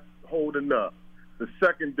is not holding up. The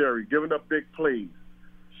secondary giving up big plays.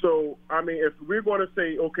 So, I mean, if we're going to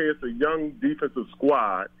say, okay, it's a young defensive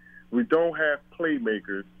squad, we don't have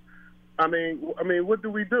playmakers, I mean, what do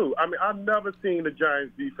we do? I mean, I've never seen the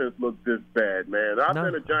Giants defense look this bad, man. I've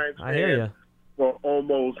been a Giants fan. I hear you. For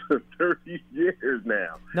almost 30 years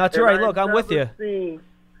now. No, Teray, look, I'm with you.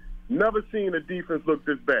 Never seen a defense look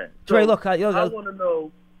this bad. Teray, look, I want to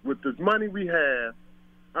know, with this money we have,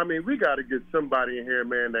 I mean, we got to get somebody in here,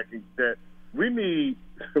 man, that we need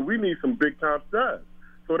some big time studs.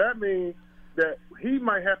 So that means that he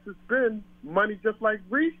might have to spend money just like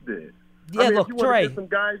Reese did. Yeah, I mean, look, if you want Teray, to get some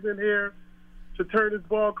guys in here to turn this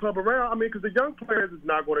ball club around, I mean, because the young players is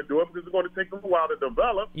not going to do it because it's going to take them a while to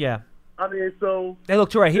develop. Yeah. I mean, so. Hey,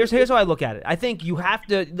 look, Teray, here's how I look at it. I think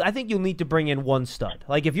you'll need to bring in one stud.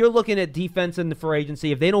 Like, if you're looking at defense in the free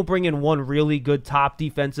agency, if they don't bring in one really good top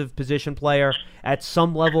defensive position player at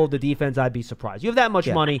some level of the defense, I'd be surprised. You have that much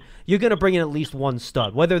money, you're going to bring in at least one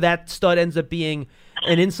stud. Whether that stud ends up being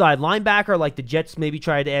an inside linebacker, like the Jets maybe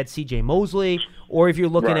tried to add C.J. Mosley, or if you're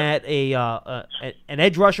looking at an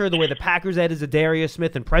edge rusher, the way the Packers added Zadarius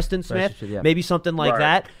Smith and Preston Smith, maybe something like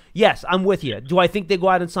that. Yes, I'm with you. Do I think they go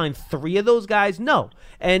out and sign 3 of those guys? No.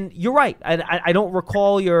 And you're right. I don't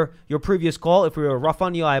recall your previous call. If we were rough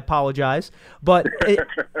on you, I apologize. But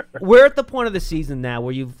we're at the point of the season now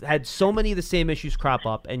where you've had so many of the same issues crop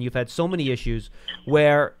up, and you've had so many issues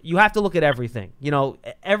where you have to look at everything. You know,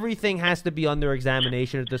 everything has to be under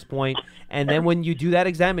examination at this point. And then when you do that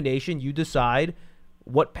examination, you decide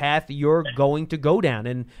what path you're going to go down,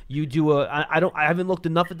 and you do I haven't looked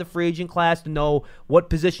enough at the free agent class to know what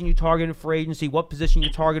position you target in free agency, what position you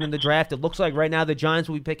target in the draft. It looks like right now the Giants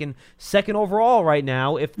will be picking 2nd overall right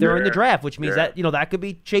now if they're in the draft, which means that that could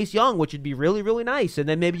be Chase Young, which would be really, really nice, and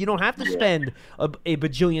then maybe you don't have to spend a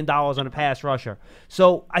bajillion dollars on a pass rusher.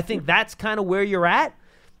 So I think that's kind of where you're at.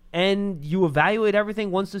 And you evaluate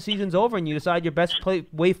everything once the season's over, and you decide your best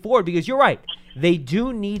way forward. Because you're right, they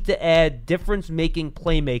do need to add difference-making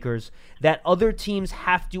playmakers that other teams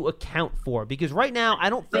have to account for. Because right now, I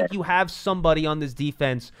don't think you have somebody on this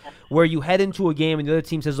defense where you head into a game and the other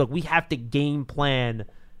team says, look, we have to game plan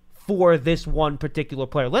for this one particular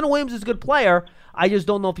player. Leonard Williams is a good player. I just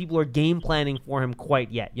don't know if people are game planning for him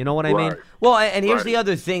quite yet. You know what I mean? Well, and here's the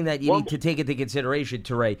other thing that you need to take into consideration,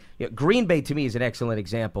 Teray. Green Bay, to me, is an excellent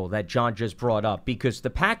example that John just brought up, because the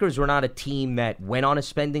Packers were not a team that went on a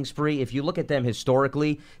spending spree. If you look at them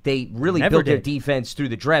historically, they really built their defense through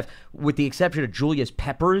the draft, with the exception of Julius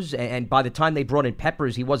Peppers. And by the time they brought in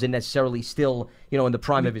Peppers, he wasn't necessarily still, in the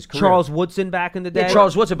prime of his career. Charles Woodson back in the day? Yeah,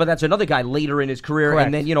 Charles Woodson, but that's another guy later in his career.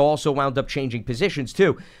 Correct. And then, also wound up changing positions,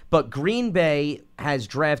 too. But Green Bay has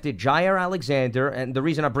drafted Jair Alexander, and the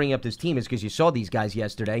reason I'm bringing up this team is because you saw these guys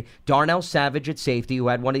yesterday. Darnell Savage at safety, who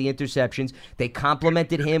had one of the interceptions. They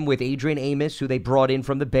complimented him with Adrian Amos, who they brought in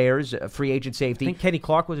from the Bears, a free agent safety. I think Kenny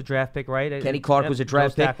Clark was a draft pick, right? Kenny Clark was a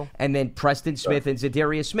draft pick. And then Preston Smith and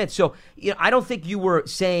Zadarius Smith. So, I don't think you were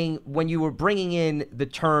saying, when you were bringing in the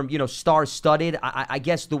term, star-studded, I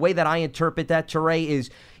guess the way that I interpret that, Teray, is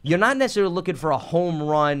you're not necessarily looking for a home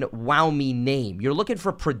run, wow me name. You're looking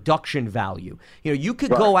for production value. You could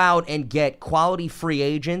go out and get quality free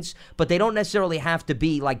agents, but they don't necessarily have to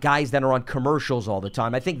be like guys that are on commercials all the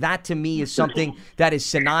time. I think that, to me, is something that is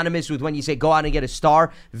synonymous with when you say go out and get a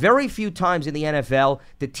star. Very few times in the NFL,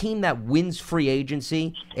 the team that wins free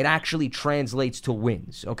agency, it actually translates to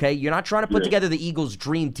wins, okay? You're not trying to put together the Eagles'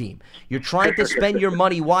 dream team. You're trying to spend your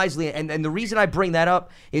money wisely, and the reason I bring that up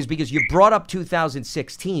is because you brought up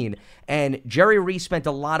 2016, and Jerry Reese spent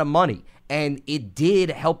a lot of money, and it did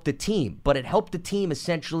help the team, but it helped the team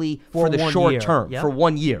essentially for the short term, for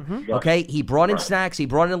 1 year. Okay, he brought in Snacks, he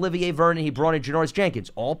brought in Olivier Vernon, he brought in Janoris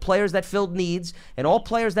Jenkins, all players that filled needs and all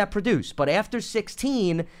players that produced. But after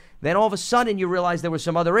 16, then all of a sudden you realize there were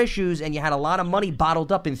some other issues, and you had a lot of money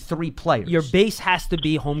bottled up in 3 players. Your base has to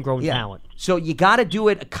be homegrown talent. So you got to do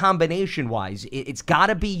it combination-wise. It's got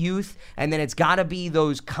to be youth, and then it's got to be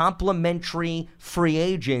those complementary free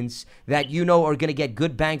agents that are going to get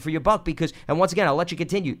good bang for your buck. Because, and once again, I'll let you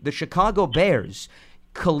continue. The Chicago Bears,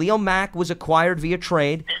 Khalil Mack was acquired via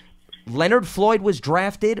trade. Leonard Floyd was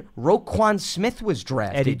drafted. Roquan Smith was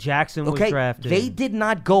drafted. Eddie Jackson was drafted. They did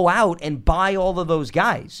not go out and buy all of those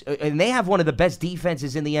guys. And they have one of the best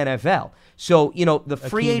defenses in the NFL. So, the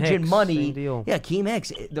free Akeem agent Hicks, money. same deal. Yeah, Akeem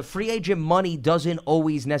Hicks. The free agent money doesn't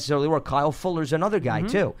always necessarily work. Kyle Fuller's another guy,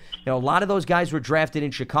 too. A lot of those guys were drafted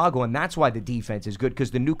in Chicago, and that's why the defense is good,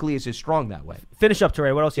 because the nucleus is strong that way. Finish up,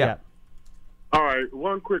 Teray. What else you got? All right,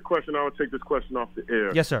 one quick question. I will take this question off the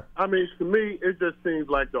air. Yes, sir. I mean, to me, it just seems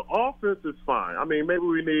like the offense is fine. I mean, maybe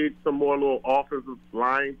we need some more little offensive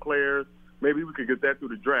line players. Maybe we could get that through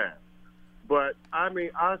the draft. But, I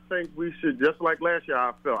mean, I think we should, just like last year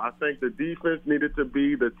I think the defense needed to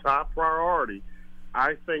be the top priority.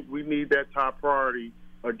 I think we need that top priority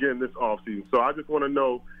again this offseason. So I just want to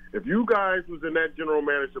know, if you guys was in that general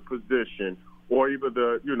manager position or even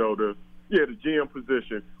the GM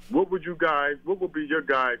position, what would be your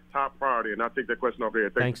guys' top priority? And I'll take that question off here.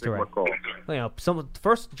 Thanks, for taking my call.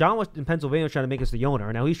 First, John was in Pennsylvania trying to make us the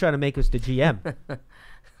owner. Now he's trying to make us the GM.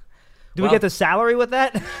 Do we get the salary with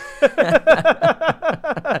that?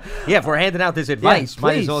 Yeah, if we're handing out this advice,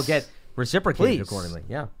 might as well please. get reciprocated accordingly.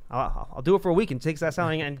 Yeah. I'll do it for a week and take that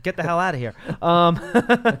salary and get the hell out of here.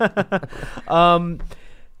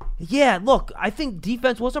 Yeah, look, I think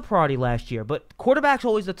defense was a priority last year, but quarterback's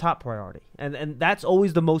always the top priority, and that's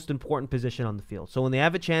always the most important position on the field. So when they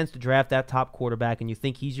have a chance to draft that top quarterback and you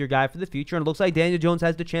think he's your guy for the future, and it looks like Daniel Jones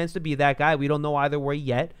has the chance to be that guy, we don't know either way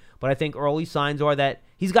yet, but I think early signs are that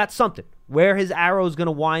he's got something. Where his arrow is going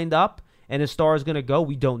to wind up and his star is going to go,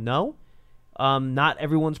 we don't know. Not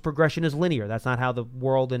everyone's progression is linear. That's not how the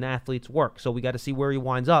world and athletes work, so we got to see where he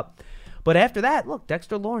winds up. But after that, look,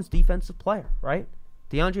 Dexter Lawrence, defensive player, right?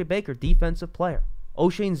 DeAndre Baker, defensive player.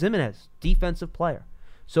 O'Shane Ximines, defensive player.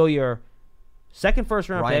 So your second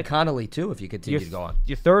first-round pick. Ryan Connolly, too, if you continue to go on.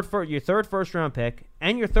 Your third first-round pick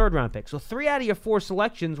and your third-round pick. So 3 out of your 4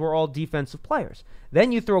 selections were all defensive players.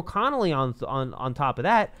 Then you throw Connolly on top of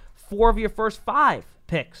that. 4 of your first 5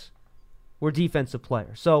 picks were defensive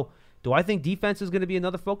players. So do I think defense is going to be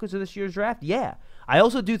another focus of this year's draft? Yeah. I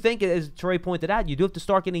also do think, as Teray pointed out, you do have to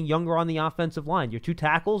start getting younger on the offensive line. Your 2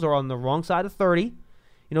 tackles are on the wrong side of 30.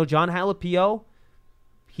 John Halapio,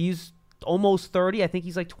 he's almost 30. I think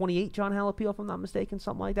he's like 28, John Halapio, if I'm not mistaken,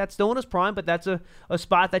 something like that. Still in his prime, but that's a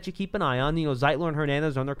spot that you keep an eye on. Zeitler and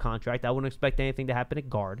Hernandez are on their contract. I wouldn't expect anything to happen at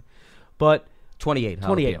guard. But 28,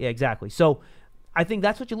 yeah, exactly. So I think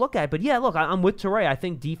that's what you look at. But, yeah, look, I'm with Teray. I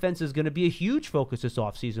think defense is going to be a huge focus this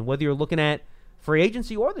offseason, whether you're looking at free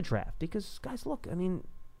agency or the draft. Because, guys, look,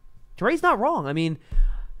 Teray's not wrong.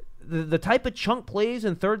 The type of chunk plays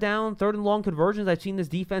and third and long conversions I've seen this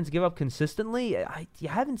defense give up consistently, you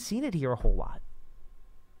haven't seen it here a whole lot.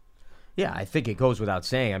 Yeah, I think it goes without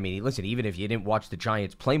saying. Listen, even if you didn't watch the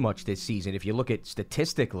Giants play much this season, if you look at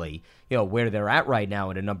statistically, where they're at right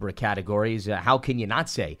now in a number of categories, how can you not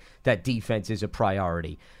say that defense is a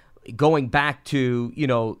priority? Going back to,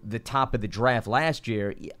 the top of the draft last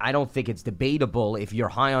year, I don't think it's debatable. If you're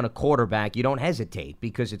high on a quarterback, you don't hesitate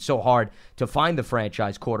because it's so hard to find the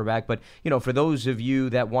franchise quarterback. But, for those of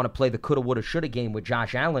you that want to play the coulda, woulda, shoulda game with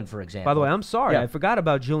Josh Allen, for example. By the way, I'm sorry. I forgot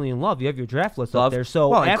about Julian Love. You have your draft list up there.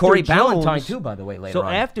 So and Corey Ballantyne, too, by the way, later on. So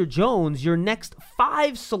after Jones, your next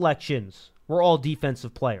 5 selections were all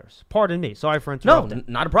defensive players. Pardon me. Sorry for interrupting. No,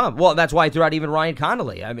 not a problem. Well, that's why I threw out even Ryan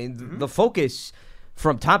Connolly. The focus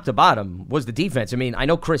from top to bottom was the defense. I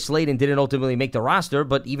know Chris Slayton didn't ultimately make the roster,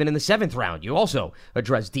 but even in the 7th round, you also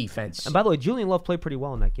addressed defense. And by the way, Julian Love played pretty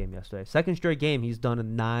well in that game yesterday. Second straight game, he's done a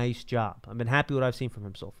nice job. I've been happy with what I've seen from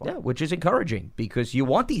him so far. Yeah, which is encouraging because you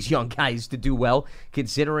want these young guys to do well,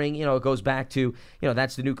 considering, it goes back to,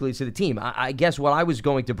 that's the nucleus of the team. I guess what I was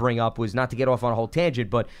going to bring up was not to get off on a whole tangent,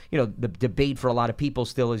 but, the debate for a lot of people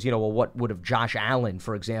still is, what would have Josh Allen,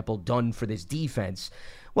 for example, done for this defense?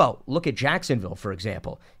 Well, look at Jacksonville, for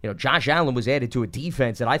example. Josh Allen was added to a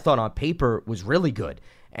defense that I thought on paper was really good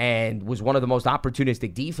and was one of the most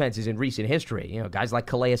opportunistic defenses in recent history. Guys like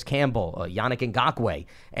Calais Campbell, Yannick Ngakoue,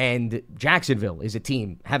 and Jacksonville is a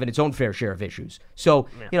team having its own fair share of issues. So,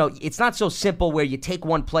 it's not so simple where you take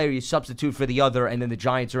one player, you substitute for the other, and then the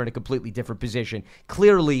Giants are in a completely different position.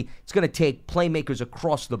 Clearly, it's going to take playmakers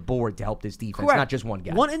across the board to help this defense, Correct. Not just one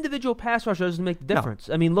guy. One individual pass rusher doesn't make the difference.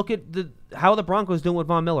 No. Look at how the Broncos doing with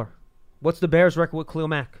Von Miller. What's the Bears' record with Khalil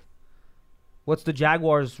Mack? What's the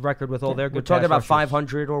Jaguars' record with all their good pass rushers? We're talking about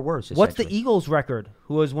 500 or worse, What's the Eagles' record,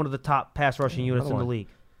 who is one of the top pass rushing units in the league?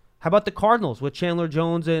 How about the Cardinals with Chandler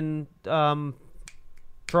Jones and Terrell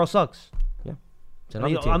Suggs? Yeah.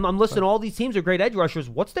 I'm listing all these teams are great edge rushers.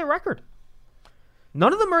 What's their record?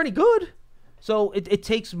 None of them are any good. So it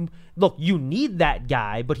takes – look, you need that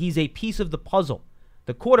guy, but he's a piece of the puzzle.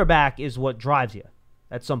 The quarterback is what drives you.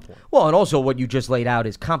 at some point. Well, and also what you just laid out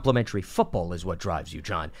is complementary football is what drives you,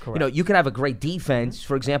 John. Correct. You know, you can have a great defense,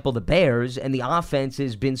 for example, the Bears, and the offense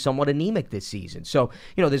has been somewhat anemic this season. So,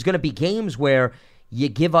 you know, there's going to be games where you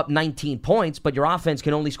give up 19 points, but your offense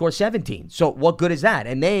can only score 17. So what good is that?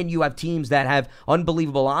 And then you have teams that have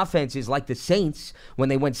unbelievable offenses like the Saints when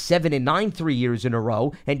they went 7-9 3 years in a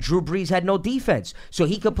row, and Drew Brees had no defense. So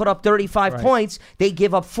he could put up 35 points, they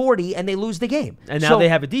give up 40, and they lose the game. And now they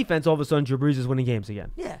have a defense, all of a sudden Drew Brees is winning games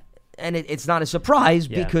again. Yeah. And it's not a surprise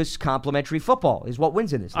because complementary football is what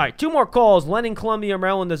wins in this. All right, 2 more calls. Len in Columbia,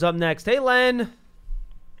 Maryland is up next. Hey, Len.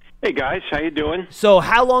 Hey, guys. How you doing? So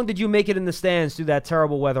how long did you make it in the stands through that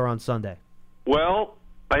terrible weather on Sunday? Well,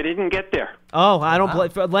 I didn't get there. Oh, I don't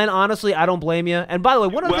blame Len. Honestly, I don't blame you. And by the way,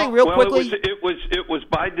 one other thing, real quickly, it was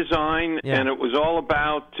by design, and it was all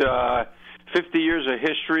about 50 years of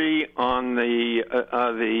history on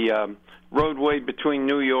the roadway between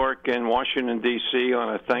New York and Washington D.C.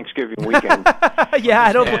 on a Thanksgiving weekend. Yeah,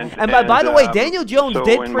 I don't. And by the way, Daniel Jones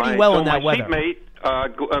did pretty well in that weather. My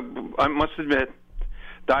seatmate, I must admit,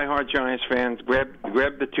 diehard Giants fans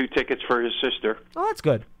grabbed the 2 tickets for his sister. Oh, that's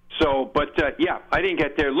good. So, but yeah, I didn't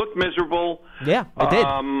get there. Looked miserable. Yeah, I did.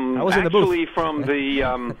 I was in the booth. Actually, from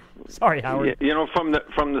the sorry, Howard. You know, from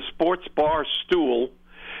the sports bar stool,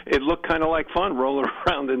 it looked kind of like fun rolling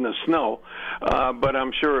around in the snow, but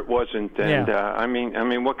I'm sure it wasn't. And I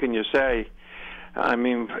mean, what can you say? I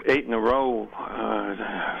mean, 8 in a row.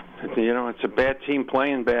 You know, it's a bad team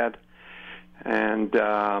playing bad, and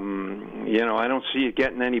you know, I don't see it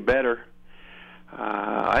getting any better.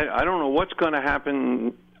 I don't know what's going to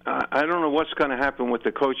happen. I don't know what's going to happen with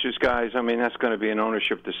the coaches, guys. I mean, that's going to be an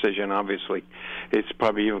ownership decision, obviously. It's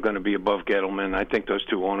probably even going to be above Gettleman. I think those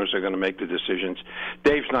 2 owners are going to make the decisions.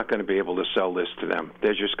 Dave's not going to be able to sell this to them.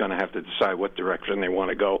 They're just going to have to decide what direction they want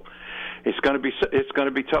to go. It's going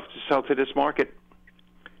to be tough to sell to this market.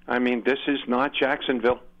 I mean, this is not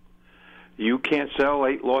Jacksonville. You can't sell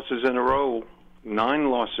 8 losses in a row, 9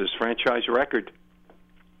 losses, franchise record.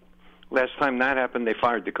 Last time that happened, they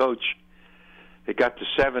fired the coach. It got to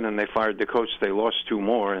 7, and they fired the coach. They lost 2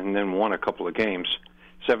 more and then won a couple of games,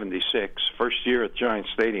 76. First year at Giants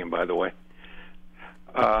Stadium, by the way.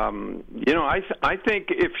 You know, I think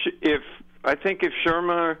if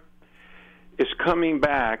Shermer is coming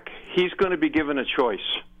back, he's going to be given a choice,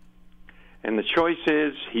 and the choice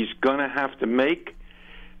is he's going to have to make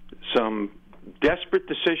some desperate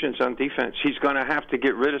decisions on defense. He's going to have to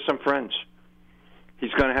get rid of some friends.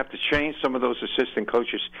 He's going to have to change some of those assistant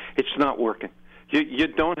coaches. It's not working. You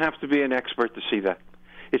don't have to be an expert to see that.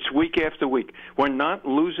 It's week after week. We're not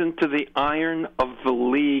losing to the iron of the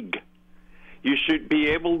league. You should be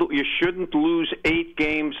able to. You shouldn't lose 8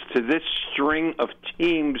 games to this string of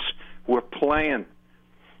teams we're playing.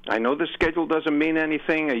 I know the schedule doesn't mean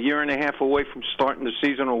anything. A year and a half away from starting the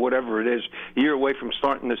season, or whatever it is, a year away from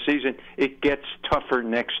starting the season, it gets tougher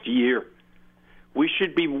next year. We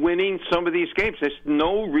should be winning some of these games. There's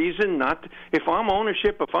no reason not to. If I'm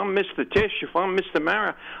ownership, if I'm Mr. Tisch, if I'm Mr.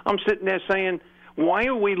 Mara, I'm sitting there saying, why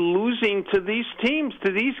are we losing to these teams,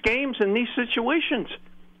 to these games, and these situations?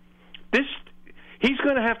 He's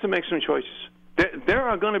going to have to make some choices. There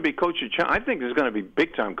are going to be coaching changes. I think there's going to be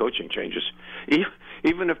big-time coaching changes,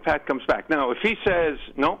 even if Pat comes back. Now, if he says,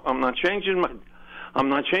 no, I'm not changing my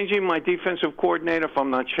defensive coordinator, if I'm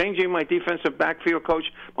not changing my defensive backfield coach,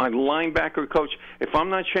 my linebacker coach, if I'm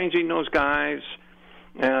not changing those guys,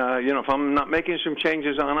 you know, if I'm not making some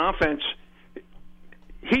changes on offense,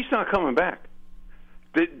 he's not coming back.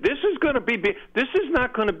 This is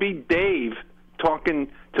not going to be Dave talking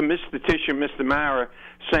to Mr. Tisch and Mr. Mara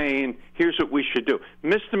saying, here's what we should do.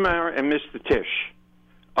 Mr. Mara and Mr. Tisch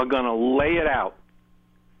are going to lay it out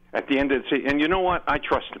at the end of the season. And you know what? I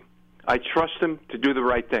trust him. I trust them to do the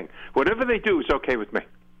right thing. Whatever they do is okay with me.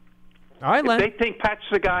 All right, Len. If they think Pat's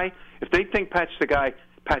the guy,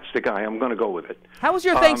 Pat's the guy. I'm going to go with it. How was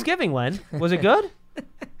your Thanksgiving, Len? Was it good?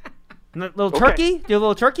 Little turkey? Did a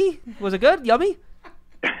little turkey? Was it good? Yummy?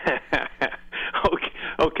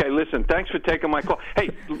 Okay, listen, thanks for taking my call.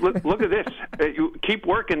 Hey, look at this. You keep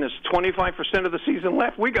working. There's 25% of the season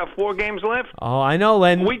left. We got 4 games left. Oh, I know,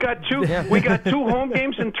 Len. We got 2 We got 2 home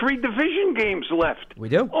games and 3 division games left. We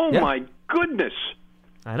do. Oh, my goodness.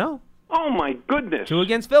 I know. Oh, my goodness. 2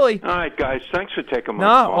 against Philly. All right, guys, thanks for taking my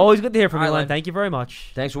call. Always good to hear from you, Len. Len. Thank you very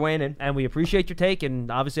much. Thanks for weighing in. And we appreciate your take,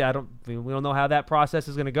 and obviously we don't know how that process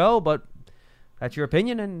is going to go, but that's your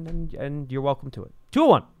opinion, and you're welcome to it.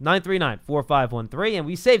 201-939-4513, and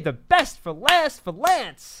we saved the best for last for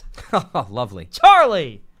Lance. Lovely.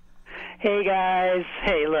 Charlie. Hey, guys.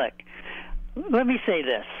 Hey, look, let me say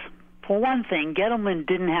this. For one thing, Gettleman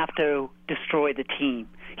didn't have to destroy the team.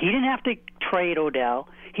 He didn't have to trade Odell.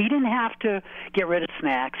 He didn't have to get rid of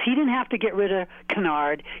Snacks. He didn't have to get rid of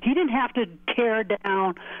Kennard. He didn't have to tear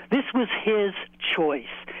down. This was his choice.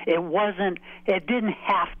 It didn't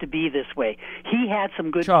have to be this way. He had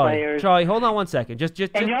some good players. Charlie, hold on one second. Just real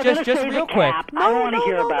quick. I don't want to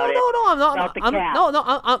hear about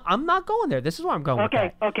it. I'm not going there. This is where I'm going with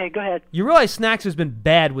that. Okay, go ahead. You realize Snacks has been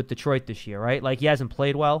bad with Detroit this year, right? Like, he hasn't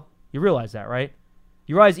played well. You realize that, right?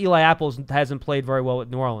 You realize Eli Apples hasn't played very well with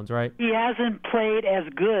New Orleans, right? He hasn't played as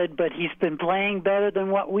good, but he's been playing better than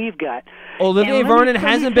what we've got. Olivier Vernon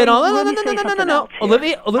hasn't been on. No.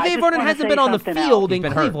 Olivier Vernon hasn't been on the field in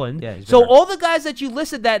Cleveland. Yeah, so all the guys that you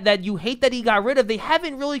listed that you hate that he got rid of, they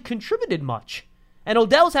haven't really contributed much. And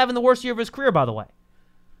Odell's having the worst year of his career, by the way.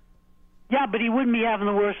 Yeah, but he wouldn't be having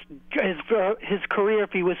the worst his career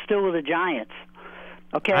if he was still with the Giants.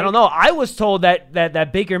 Okay. I don't know. I was told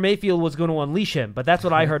that Baker Mayfield was going to unleash him, but that's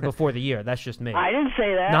what I heard before the year. That's just me. I didn't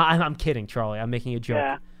say that. No, I'm kidding, Charlie. I'm making a joke.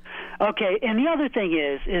 Yeah. Okay, and the other thing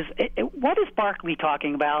is what is Barkley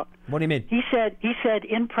talking about? What do you mean? He said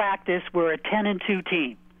in practice we're a 10-2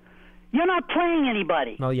 team. You're not playing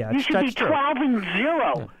anybody. Oh yeah, you should be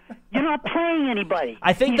 12-0. You're not playing anybody.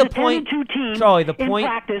 I think he's the point, a 10-2 team Charlie, the point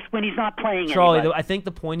in practice when he's not playing Charlie, I think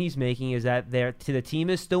the point he's making is that the team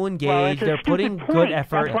is still engaged. Well, they're putting good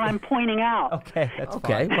effort. That's what I'm pointing out. Okay, that's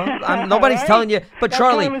okay. fine. Well, nobody's telling you, but That's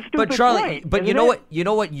Charlie, kind of a stupid point, but you isn't know it? what? You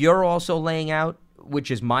know what you're also laying out,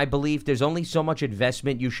 which is my belief. There's only so much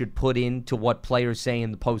investment you should put into what players say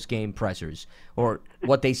in the post-game pressers or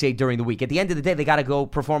what they say during the week. At the end of the day, they got to go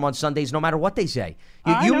perform on Sundays no matter what they say.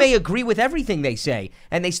 You may agree with everything they say,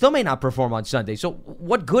 and they still may not perform on Sunday. So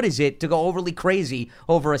what good is it to go overly crazy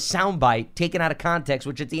over a soundbite taken out of context,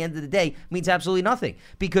 which at the end of the day means absolutely nothing?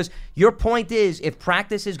 Because your point is, if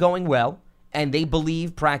practice is going well, and they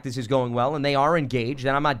believe practice is going well, and they are engaged,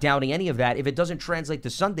 and I'm not doubting any of that. If it doesn't translate to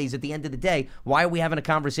Sundays at the end of the day, why are we having a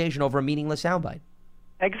conversation over a meaningless soundbite?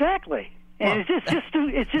 Exactly. And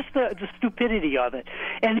it's just the stupidity of it.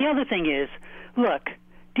 And the other thing is, look,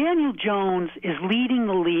 Daniel Jones is leading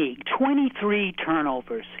the league, 23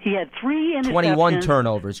 turnovers. He had 3 interceptions. 21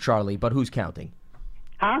 turnovers, Charlie, but who's counting?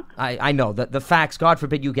 Huh? I know. The facts, God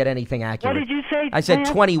forbid you get anything accurate. What did you say? I said Lance?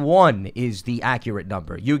 21 is the accurate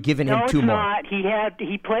number. You're giving him 2 more. No, it's not.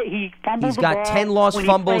 He fumbled He's the got ball 10 lost when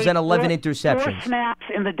he fumbles played and 11 4 interceptions. 4 snaps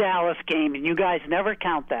in the Dallas game, and you guys never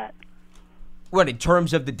count that. What, in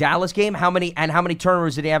terms of the Dallas game? How many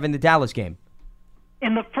turnovers did he have in the Dallas game?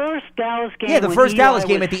 In the first Dallas game, Yeah, the when first Eli Dallas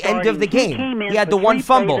game was at the end of the starting, game. he He had the for 1 3 plays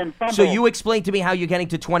fumble. and fumbled. So you explain to me how you're getting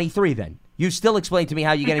to 23 then. You still explain to me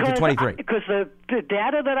how you're getting to 23. Because the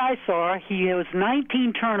data that I saw, he has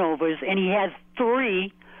 19 turnovers, and he has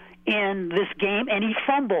 3 in this game, and he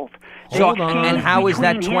fumbled. So, Hold on. and how is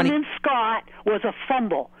that Between 20? him and Scott was a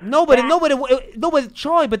fumble. No, but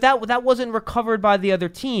Charlie, but that wasn't recovered by the other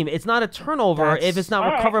team. It's not a turnover if it's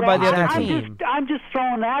not recovered by the other team. I'm just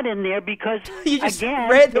throwing that in there because, You just again,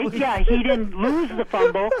 randomly- he didn't lose the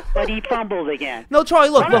fumble, but he fumbled again. No, Charlie,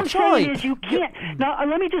 look, What I'm Charlie. saying is you can't. Now,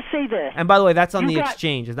 let me just say this. And by the way, that's on You the got-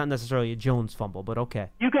 exchange. It's not necessarily a Jones fumble, but okay.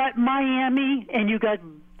 You got Miami and you got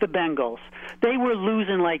the Bengals. They were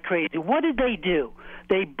losing like crazy. What did they do?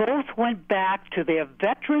 They both went back to their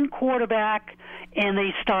veteran quarterback and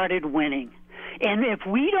they started winning. And if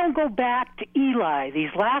we don't go back to Eli these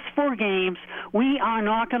last 4 games, we are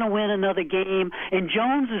not going to win another game. And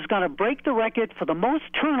Jones is going to break the record for the most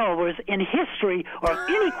turnovers in history of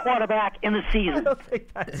any quarterback in the season.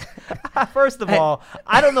 First of all,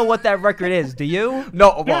 I don't know what that record is. Do you?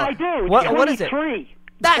 No, Yeah, I do. It's What is it? 23.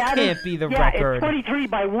 That can't be the record. It's 23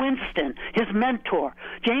 by Winston, his mentor,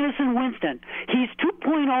 Jameson Winston. He's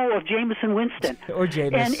 2.0 of Jameson Winston. Or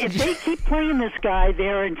Jameis. And if they keep playing this guy,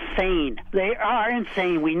 they're insane. They are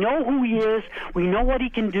insane. We know who he is. We know what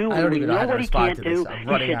he can do. I don't we even know how to what he respond can't to this. do. I'm He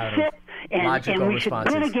running should out of sit. And logical we should win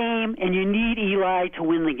responses. a game, and you need Eli to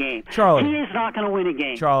win the game. Charlie. He is not going to win a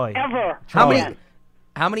game. Charlie. Ever. Charlie.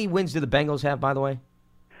 How many wins do the Bengals have, by the way?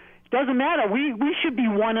 Doesn't matter. We should be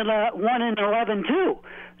 1-11 too.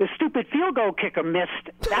 The stupid field goal kicker missed.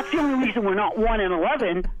 That's the only reason we're not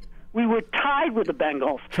 1-11. We were tied with the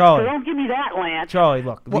Bengals. Charlie. So don't give me that, Lance. Charlie,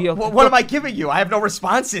 look. What am I giving you? I have no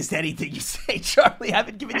responses to anything you say, Charlie. I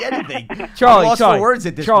haven't given you anything. Charlie, I lost Charlie, for words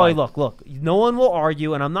at this Charlie, point. look. No one will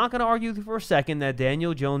argue, and I'm not going to argue for a second that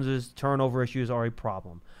Daniel Jones's turnover issues are a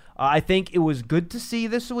problem. I think it was good to see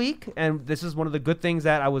this week, and this is one of the good things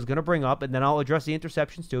that I was going to bring up, and then I'll address the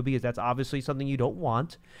interceptions too, because that's obviously something you don't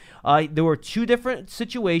want. There were 2 different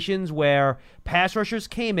situations where pass rushers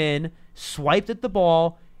came in, swiped at the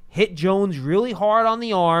ball, hit Jones really hard on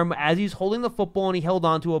the arm as he's holding the football, and he held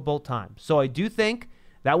on to it both times. So I do think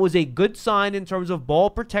That was a good sign in terms of ball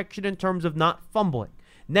protection, in terms of not fumbling.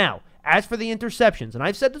 Now, as for the interceptions, and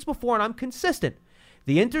I've said this before and I'm consistent,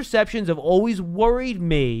 the interceptions have always worried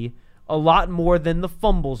me a lot more than the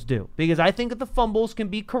fumbles do, because I think that the fumbles can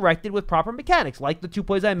be corrected with proper mechanics. Like the 2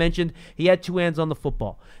 plays I mentioned, he had 2 hands on the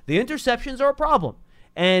football. The interceptions are a problem.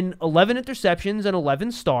 And 11 interceptions and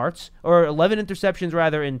 11 starts, or 11 interceptions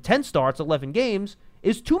rather in 10 starts, 11 games,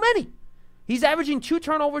 is too many. He's averaging 2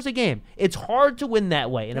 turnovers a game. It's hard to win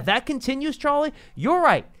that way. And if that continues, Charlie, you're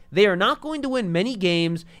right. They are not going to win many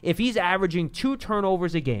games if he's averaging 2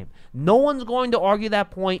 turnovers a game. No one's going to argue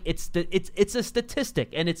that point. It's a statistic,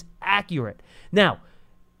 and it's accurate. Now,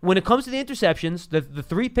 when it comes to the interceptions, the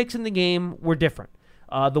 3 picks in the game were different.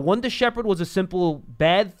 The one to Shepard was a simple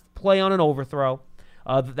bad play on an overthrow.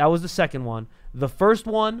 That was the second one. The first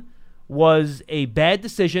one was a bad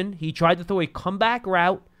decision. He tried to throw a comeback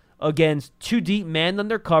route against 2 deep man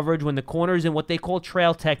under coverage when the corner is in what they call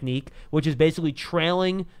trail technique, which is basically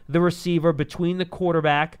trailing the receiver between the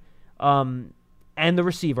quarterback and the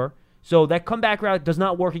receiver. So that comeback route does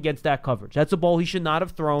not work against that coverage. That's a ball he should not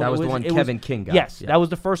have thrown. That was the one Kevin King got. Yes, that was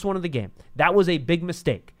the first one of the game. That was a big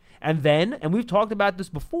mistake. And then, and we've talked about this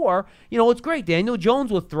before, it's great. Daniel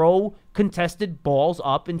Jones will throw contested balls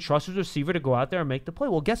up and trust his receiver to go out there and make the play.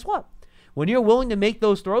 Well, guess what? When you're willing to make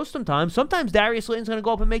those throws sometimes Darius Slayton's going to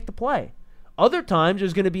go up and make the play. Other times,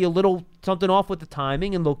 there's going to be a little something off with the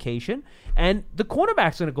timing and location, and the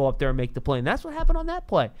cornerback's going to go up there and make the play. And that's what happened on that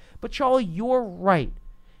play. But, Charlie, you're right.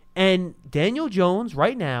 And Daniel Jones,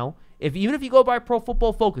 right now, even if you go by Pro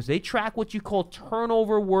Football Focus, they track what you call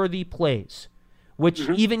turnover-worthy plays, which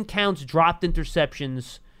even counts dropped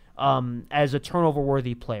interceptions as a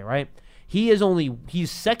turnover-worthy play, right? He's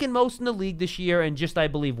second most in the league this year and just, I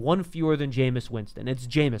believe, 1 fewer than Jameis Winston. It's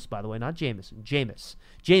Jameis, by the way, not Jameson. Jameis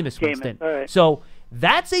Winston. All right. So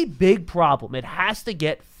that's a big problem. It has to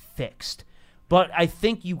get fixed. But I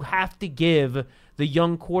think you have to give the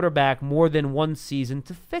young quarterback more than 1 season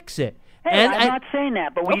to fix it. Hey, I'm not saying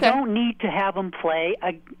that, but we don't need to have him play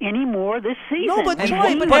anymore this season. No, but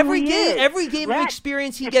every game of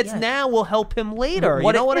experience he gets now will help him later.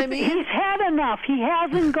 You know what I mean? He's had enough. He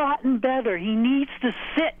hasn't gotten better. He needs to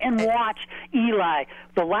sit and watch Eli.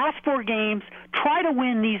 The last 4 games, try to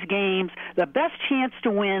win these games. The best chance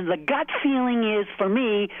to win, the gut feeling is, for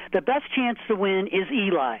me, the best chance to win is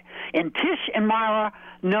Eli. And Tisch and Mara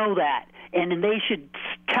know that. And they should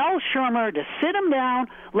tell Shurmur to sit him down,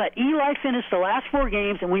 let Eli finish the last 4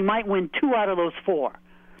 games, and we might win 2 out of those 4.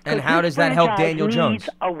 And how does that help Daniel Jones? Needs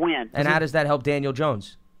a win. And how does that help Daniel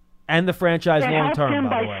Jones? And the franchise long term,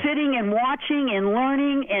 by the way. It helps him by sitting and watching and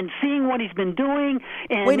learning and seeing what he's been doing.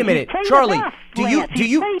 And wait a minute, Charlie. Do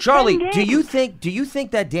you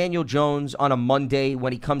think that Daniel Jones on a Monday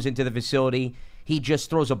when he comes into the facility, he just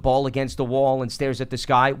throws a ball against the wall and stares at the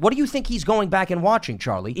sky? What do you think he's going back and watching,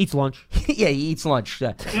 Charlie? Eats lunch. Yeah, he eats lunch.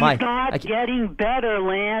 He's not getting better,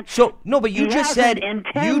 Lance. So no, but you just said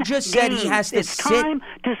he has to sit. It's time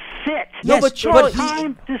to sit. Yes, no, but Charlie, it's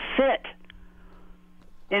time to sit.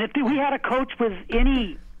 And if we had a coach with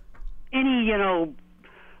any,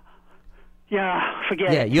 forget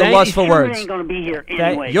it. Yeah, you're lost for words. Ain't going to be here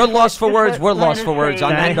anyway. You're lost for words. We're lost for words. On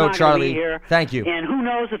that note, Charlie, thank you. And who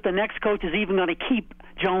knows if the next coach is even going to keep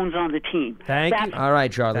Jones on the team. Thank you. All right,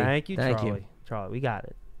 Charlie. Thank you, Charlie. Charlie, we got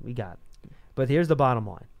it. But here's the bottom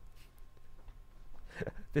line.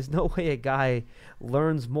 There's no way a guy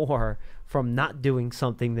learns more from not doing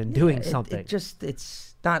something than doing something.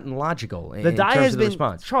 It's not logical the die terms has of the been,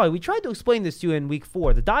 response. Charlie, we tried to explain this to you in week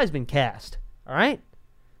 4. The die has been cast, all right?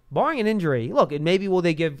 Barring an injury, look, and maybe will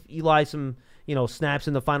they give Eli some, snaps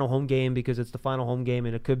in the final home game because it's the final home game,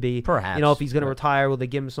 and it could be, perhaps, if he's going to retire, will they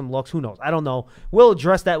give him some looks? Who knows? I don't know. We'll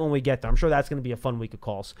address that when we get there. I'm sure that's going to be a fun week of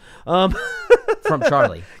calls. From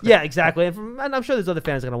Charlie. Yeah, exactly. And I'm sure there's other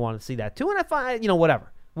fans going to want to see that too. And if I,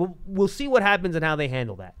 whatever. We'll see what happens and how they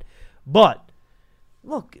handle that. But,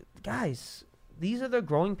 look, guys, these are the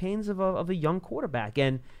growing pains of a young quarterback.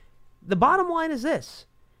 And the bottom line is this.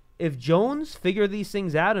 If Jones figures these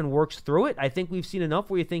things out and works through it, I think we've seen enough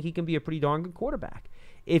where you think he can be a pretty darn good quarterback.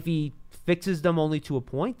 If he fixes them only to a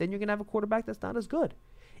point, then you're going to have a quarterback that's not as good.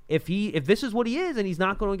 If this is what he is and he's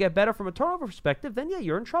not going to get better from a turnover perspective, then, yeah,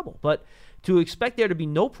 you're in trouble. But to expect there to be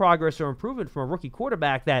no progress or improvement from a rookie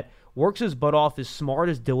quarterback that works his butt off, is smart,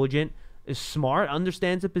 is diligent, is smart,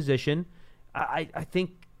 understands the position, I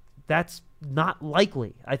think that's not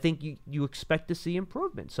likely. I think you expect to see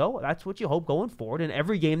improvement. So that's what you hope going forward. In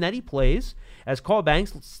every game that he plays, as Carl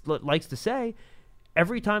Banks likes to say,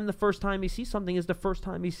 every time the first time he sees something is the first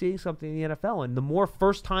time he's seeing something in the NFL. And the more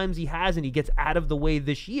first times he has and he gets out of the way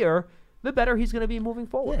this year, the better he's going to be moving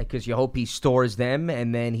forward. Yeah, because you hope he stores them,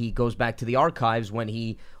 and then he goes back to the archives when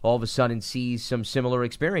he all of a sudden sees some similar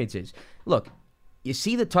experiences. Look, you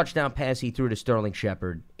see the touchdown pass he threw to Sterling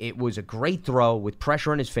Shepard. It was a great throw with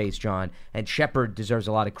pressure in his face, John, and Shepard deserves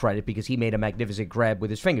a lot of credit because he made a magnificent grab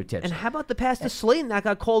with his fingertips. And how about the pass to Slayton that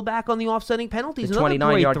got called back on the offsetting penalties? The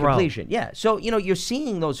 29-yard completion. Yeah, so, you're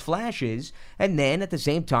seeing those flashes, and then at the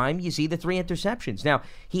same time, you see the 3 interceptions. Now,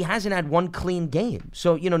 he hasn't had one clean game.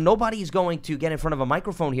 So, nobody's going to get in front of a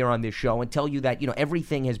microphone here on this show and tell you that,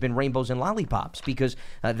 everything has been rainbows and lollipops because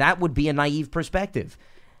that would be a naive perspective.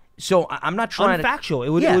 So I'm not trying Unfactual. It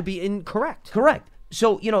would be incorrect. Correct.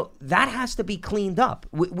 So, that has to be cleaned up.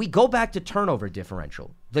 We go back to turnover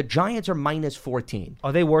differential. The Giants are minus 14.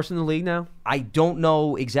 Are they worse in the league now? I don't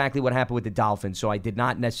know exactly what happened with the Dolphins, so I did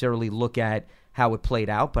not necessarily look at how it played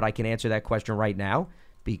out, but I can answer that question right now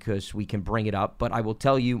because we can bring it up. But I will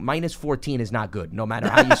tell you, minus 14 is not good, no matter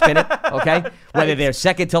how you spin it, okay? Whether they're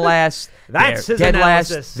second to last, That's they're his dead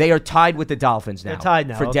analysis. last. They are tied with the Dolphins now. They're tied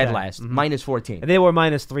now, for dead okay. last, minus 14. And they were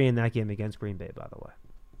minus 3 in that game against Green Bay, by the way.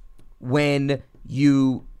 When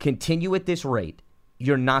you continue at this rate,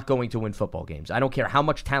 you're not going to win football games. I don't care how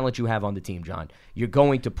much talent you have on the team, John. You're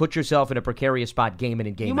going to put yourself in a precarious spot game in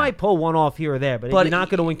and game out. You might pull one off here or there, but you're not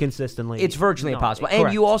going to win consistently. It's virtually impossible. Correct.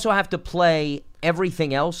 And you also have to play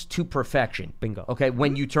everything else to perfection. Bingo. Okay,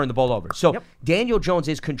 when you turn the ball over. So Daniel Jones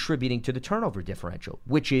is contributing to the turnover differential,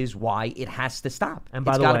 which is why it has to stop. And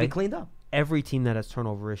by it's the got to way, be cleaned up. Every team that has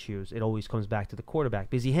turnover issues, it always comes back to the quarterback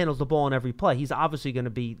because he handles the ball on every play. He's obviously going to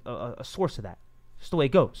be a source of that. Just the way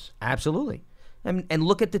it goes. Absolutely. And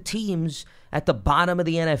look at the teams at the bottom of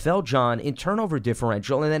the NFL, John, in turnover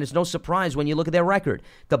differential, and then it's no surprise when you look at their record.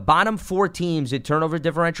 The bottom 4 teams in turnover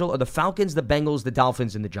differential are the Falcons, the Bengals, the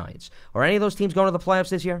Dolphins, and the Giants. Are any of those teams going to the playoffs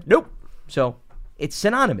this year? Nope. So it's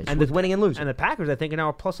synonymous with winning and losing. And the Packers, I think, are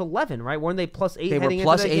now plus 11, right? Weren't they plus 8 they heading were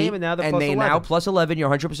plus into that 8, game, and now they're and plus they 11. now plus 11. You're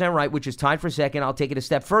 100% right, which is tied for second. I'll take it a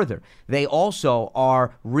step further. They also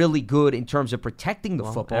are really good in terms of protecting the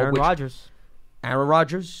football. Aaron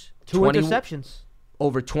Rodgers. 2 interceptions.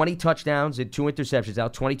 Over 20 touchdowns and 2 interceptions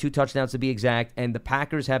out, 22 touchdowns to be exact, and the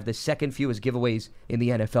Packers have the second fewest giveaways in the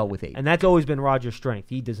NFL with 8. And that's always been Rodgers' strength.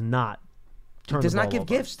 He does not turn He does the not ball give over.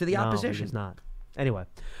 gifts to the opposition. He does not. Anyway.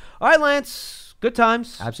 All right, Lance. Good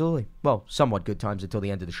times. Absolutely. Well, somewhat good times until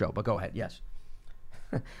the end of the show, but go ahead. Yes.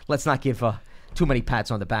 Let's not give too many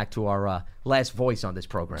pats on the back to our last voice on this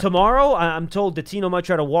program. Tomorrow, I'm told Dottino might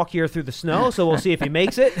try to walk here through the snow, so we'll see if he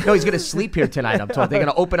makes it. No, he's going to sleep here tonight, I'm told. They're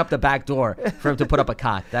going to open up the back door for him to put up a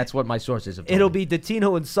cot. That's what my sources have told It'll me. be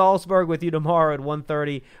Dottino in Salzburg with you tomorrow at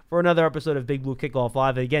 1:30 for another episode of Big Blue Kickoff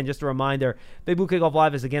Live. And again, just a reminder, Big Blue Kickoff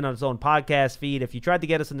Live is again on its own podcast feed. If you tried to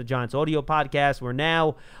get us in the Giants audio podcast, we're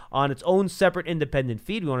now on its own separate independent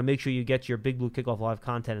feed. We want to make sure you get your Big Blue Kickoff Live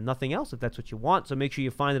content and nothing else if that's what you want. So make sure you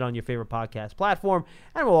find it on your favorite podcast platform.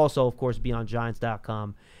 And we'll also, of course, be on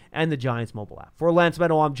Giants.com and the Giants mobile app. For Lance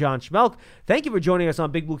Meadow, I'm John Schmelk. Thank you for joining us on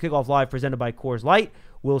Big Blue Kickoff Live presented by Coors Light.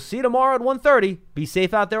 We'll see you tomorrow at 1:30. Be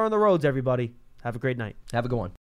safe out there on the roads, everybody. Have a great night. Have a good one.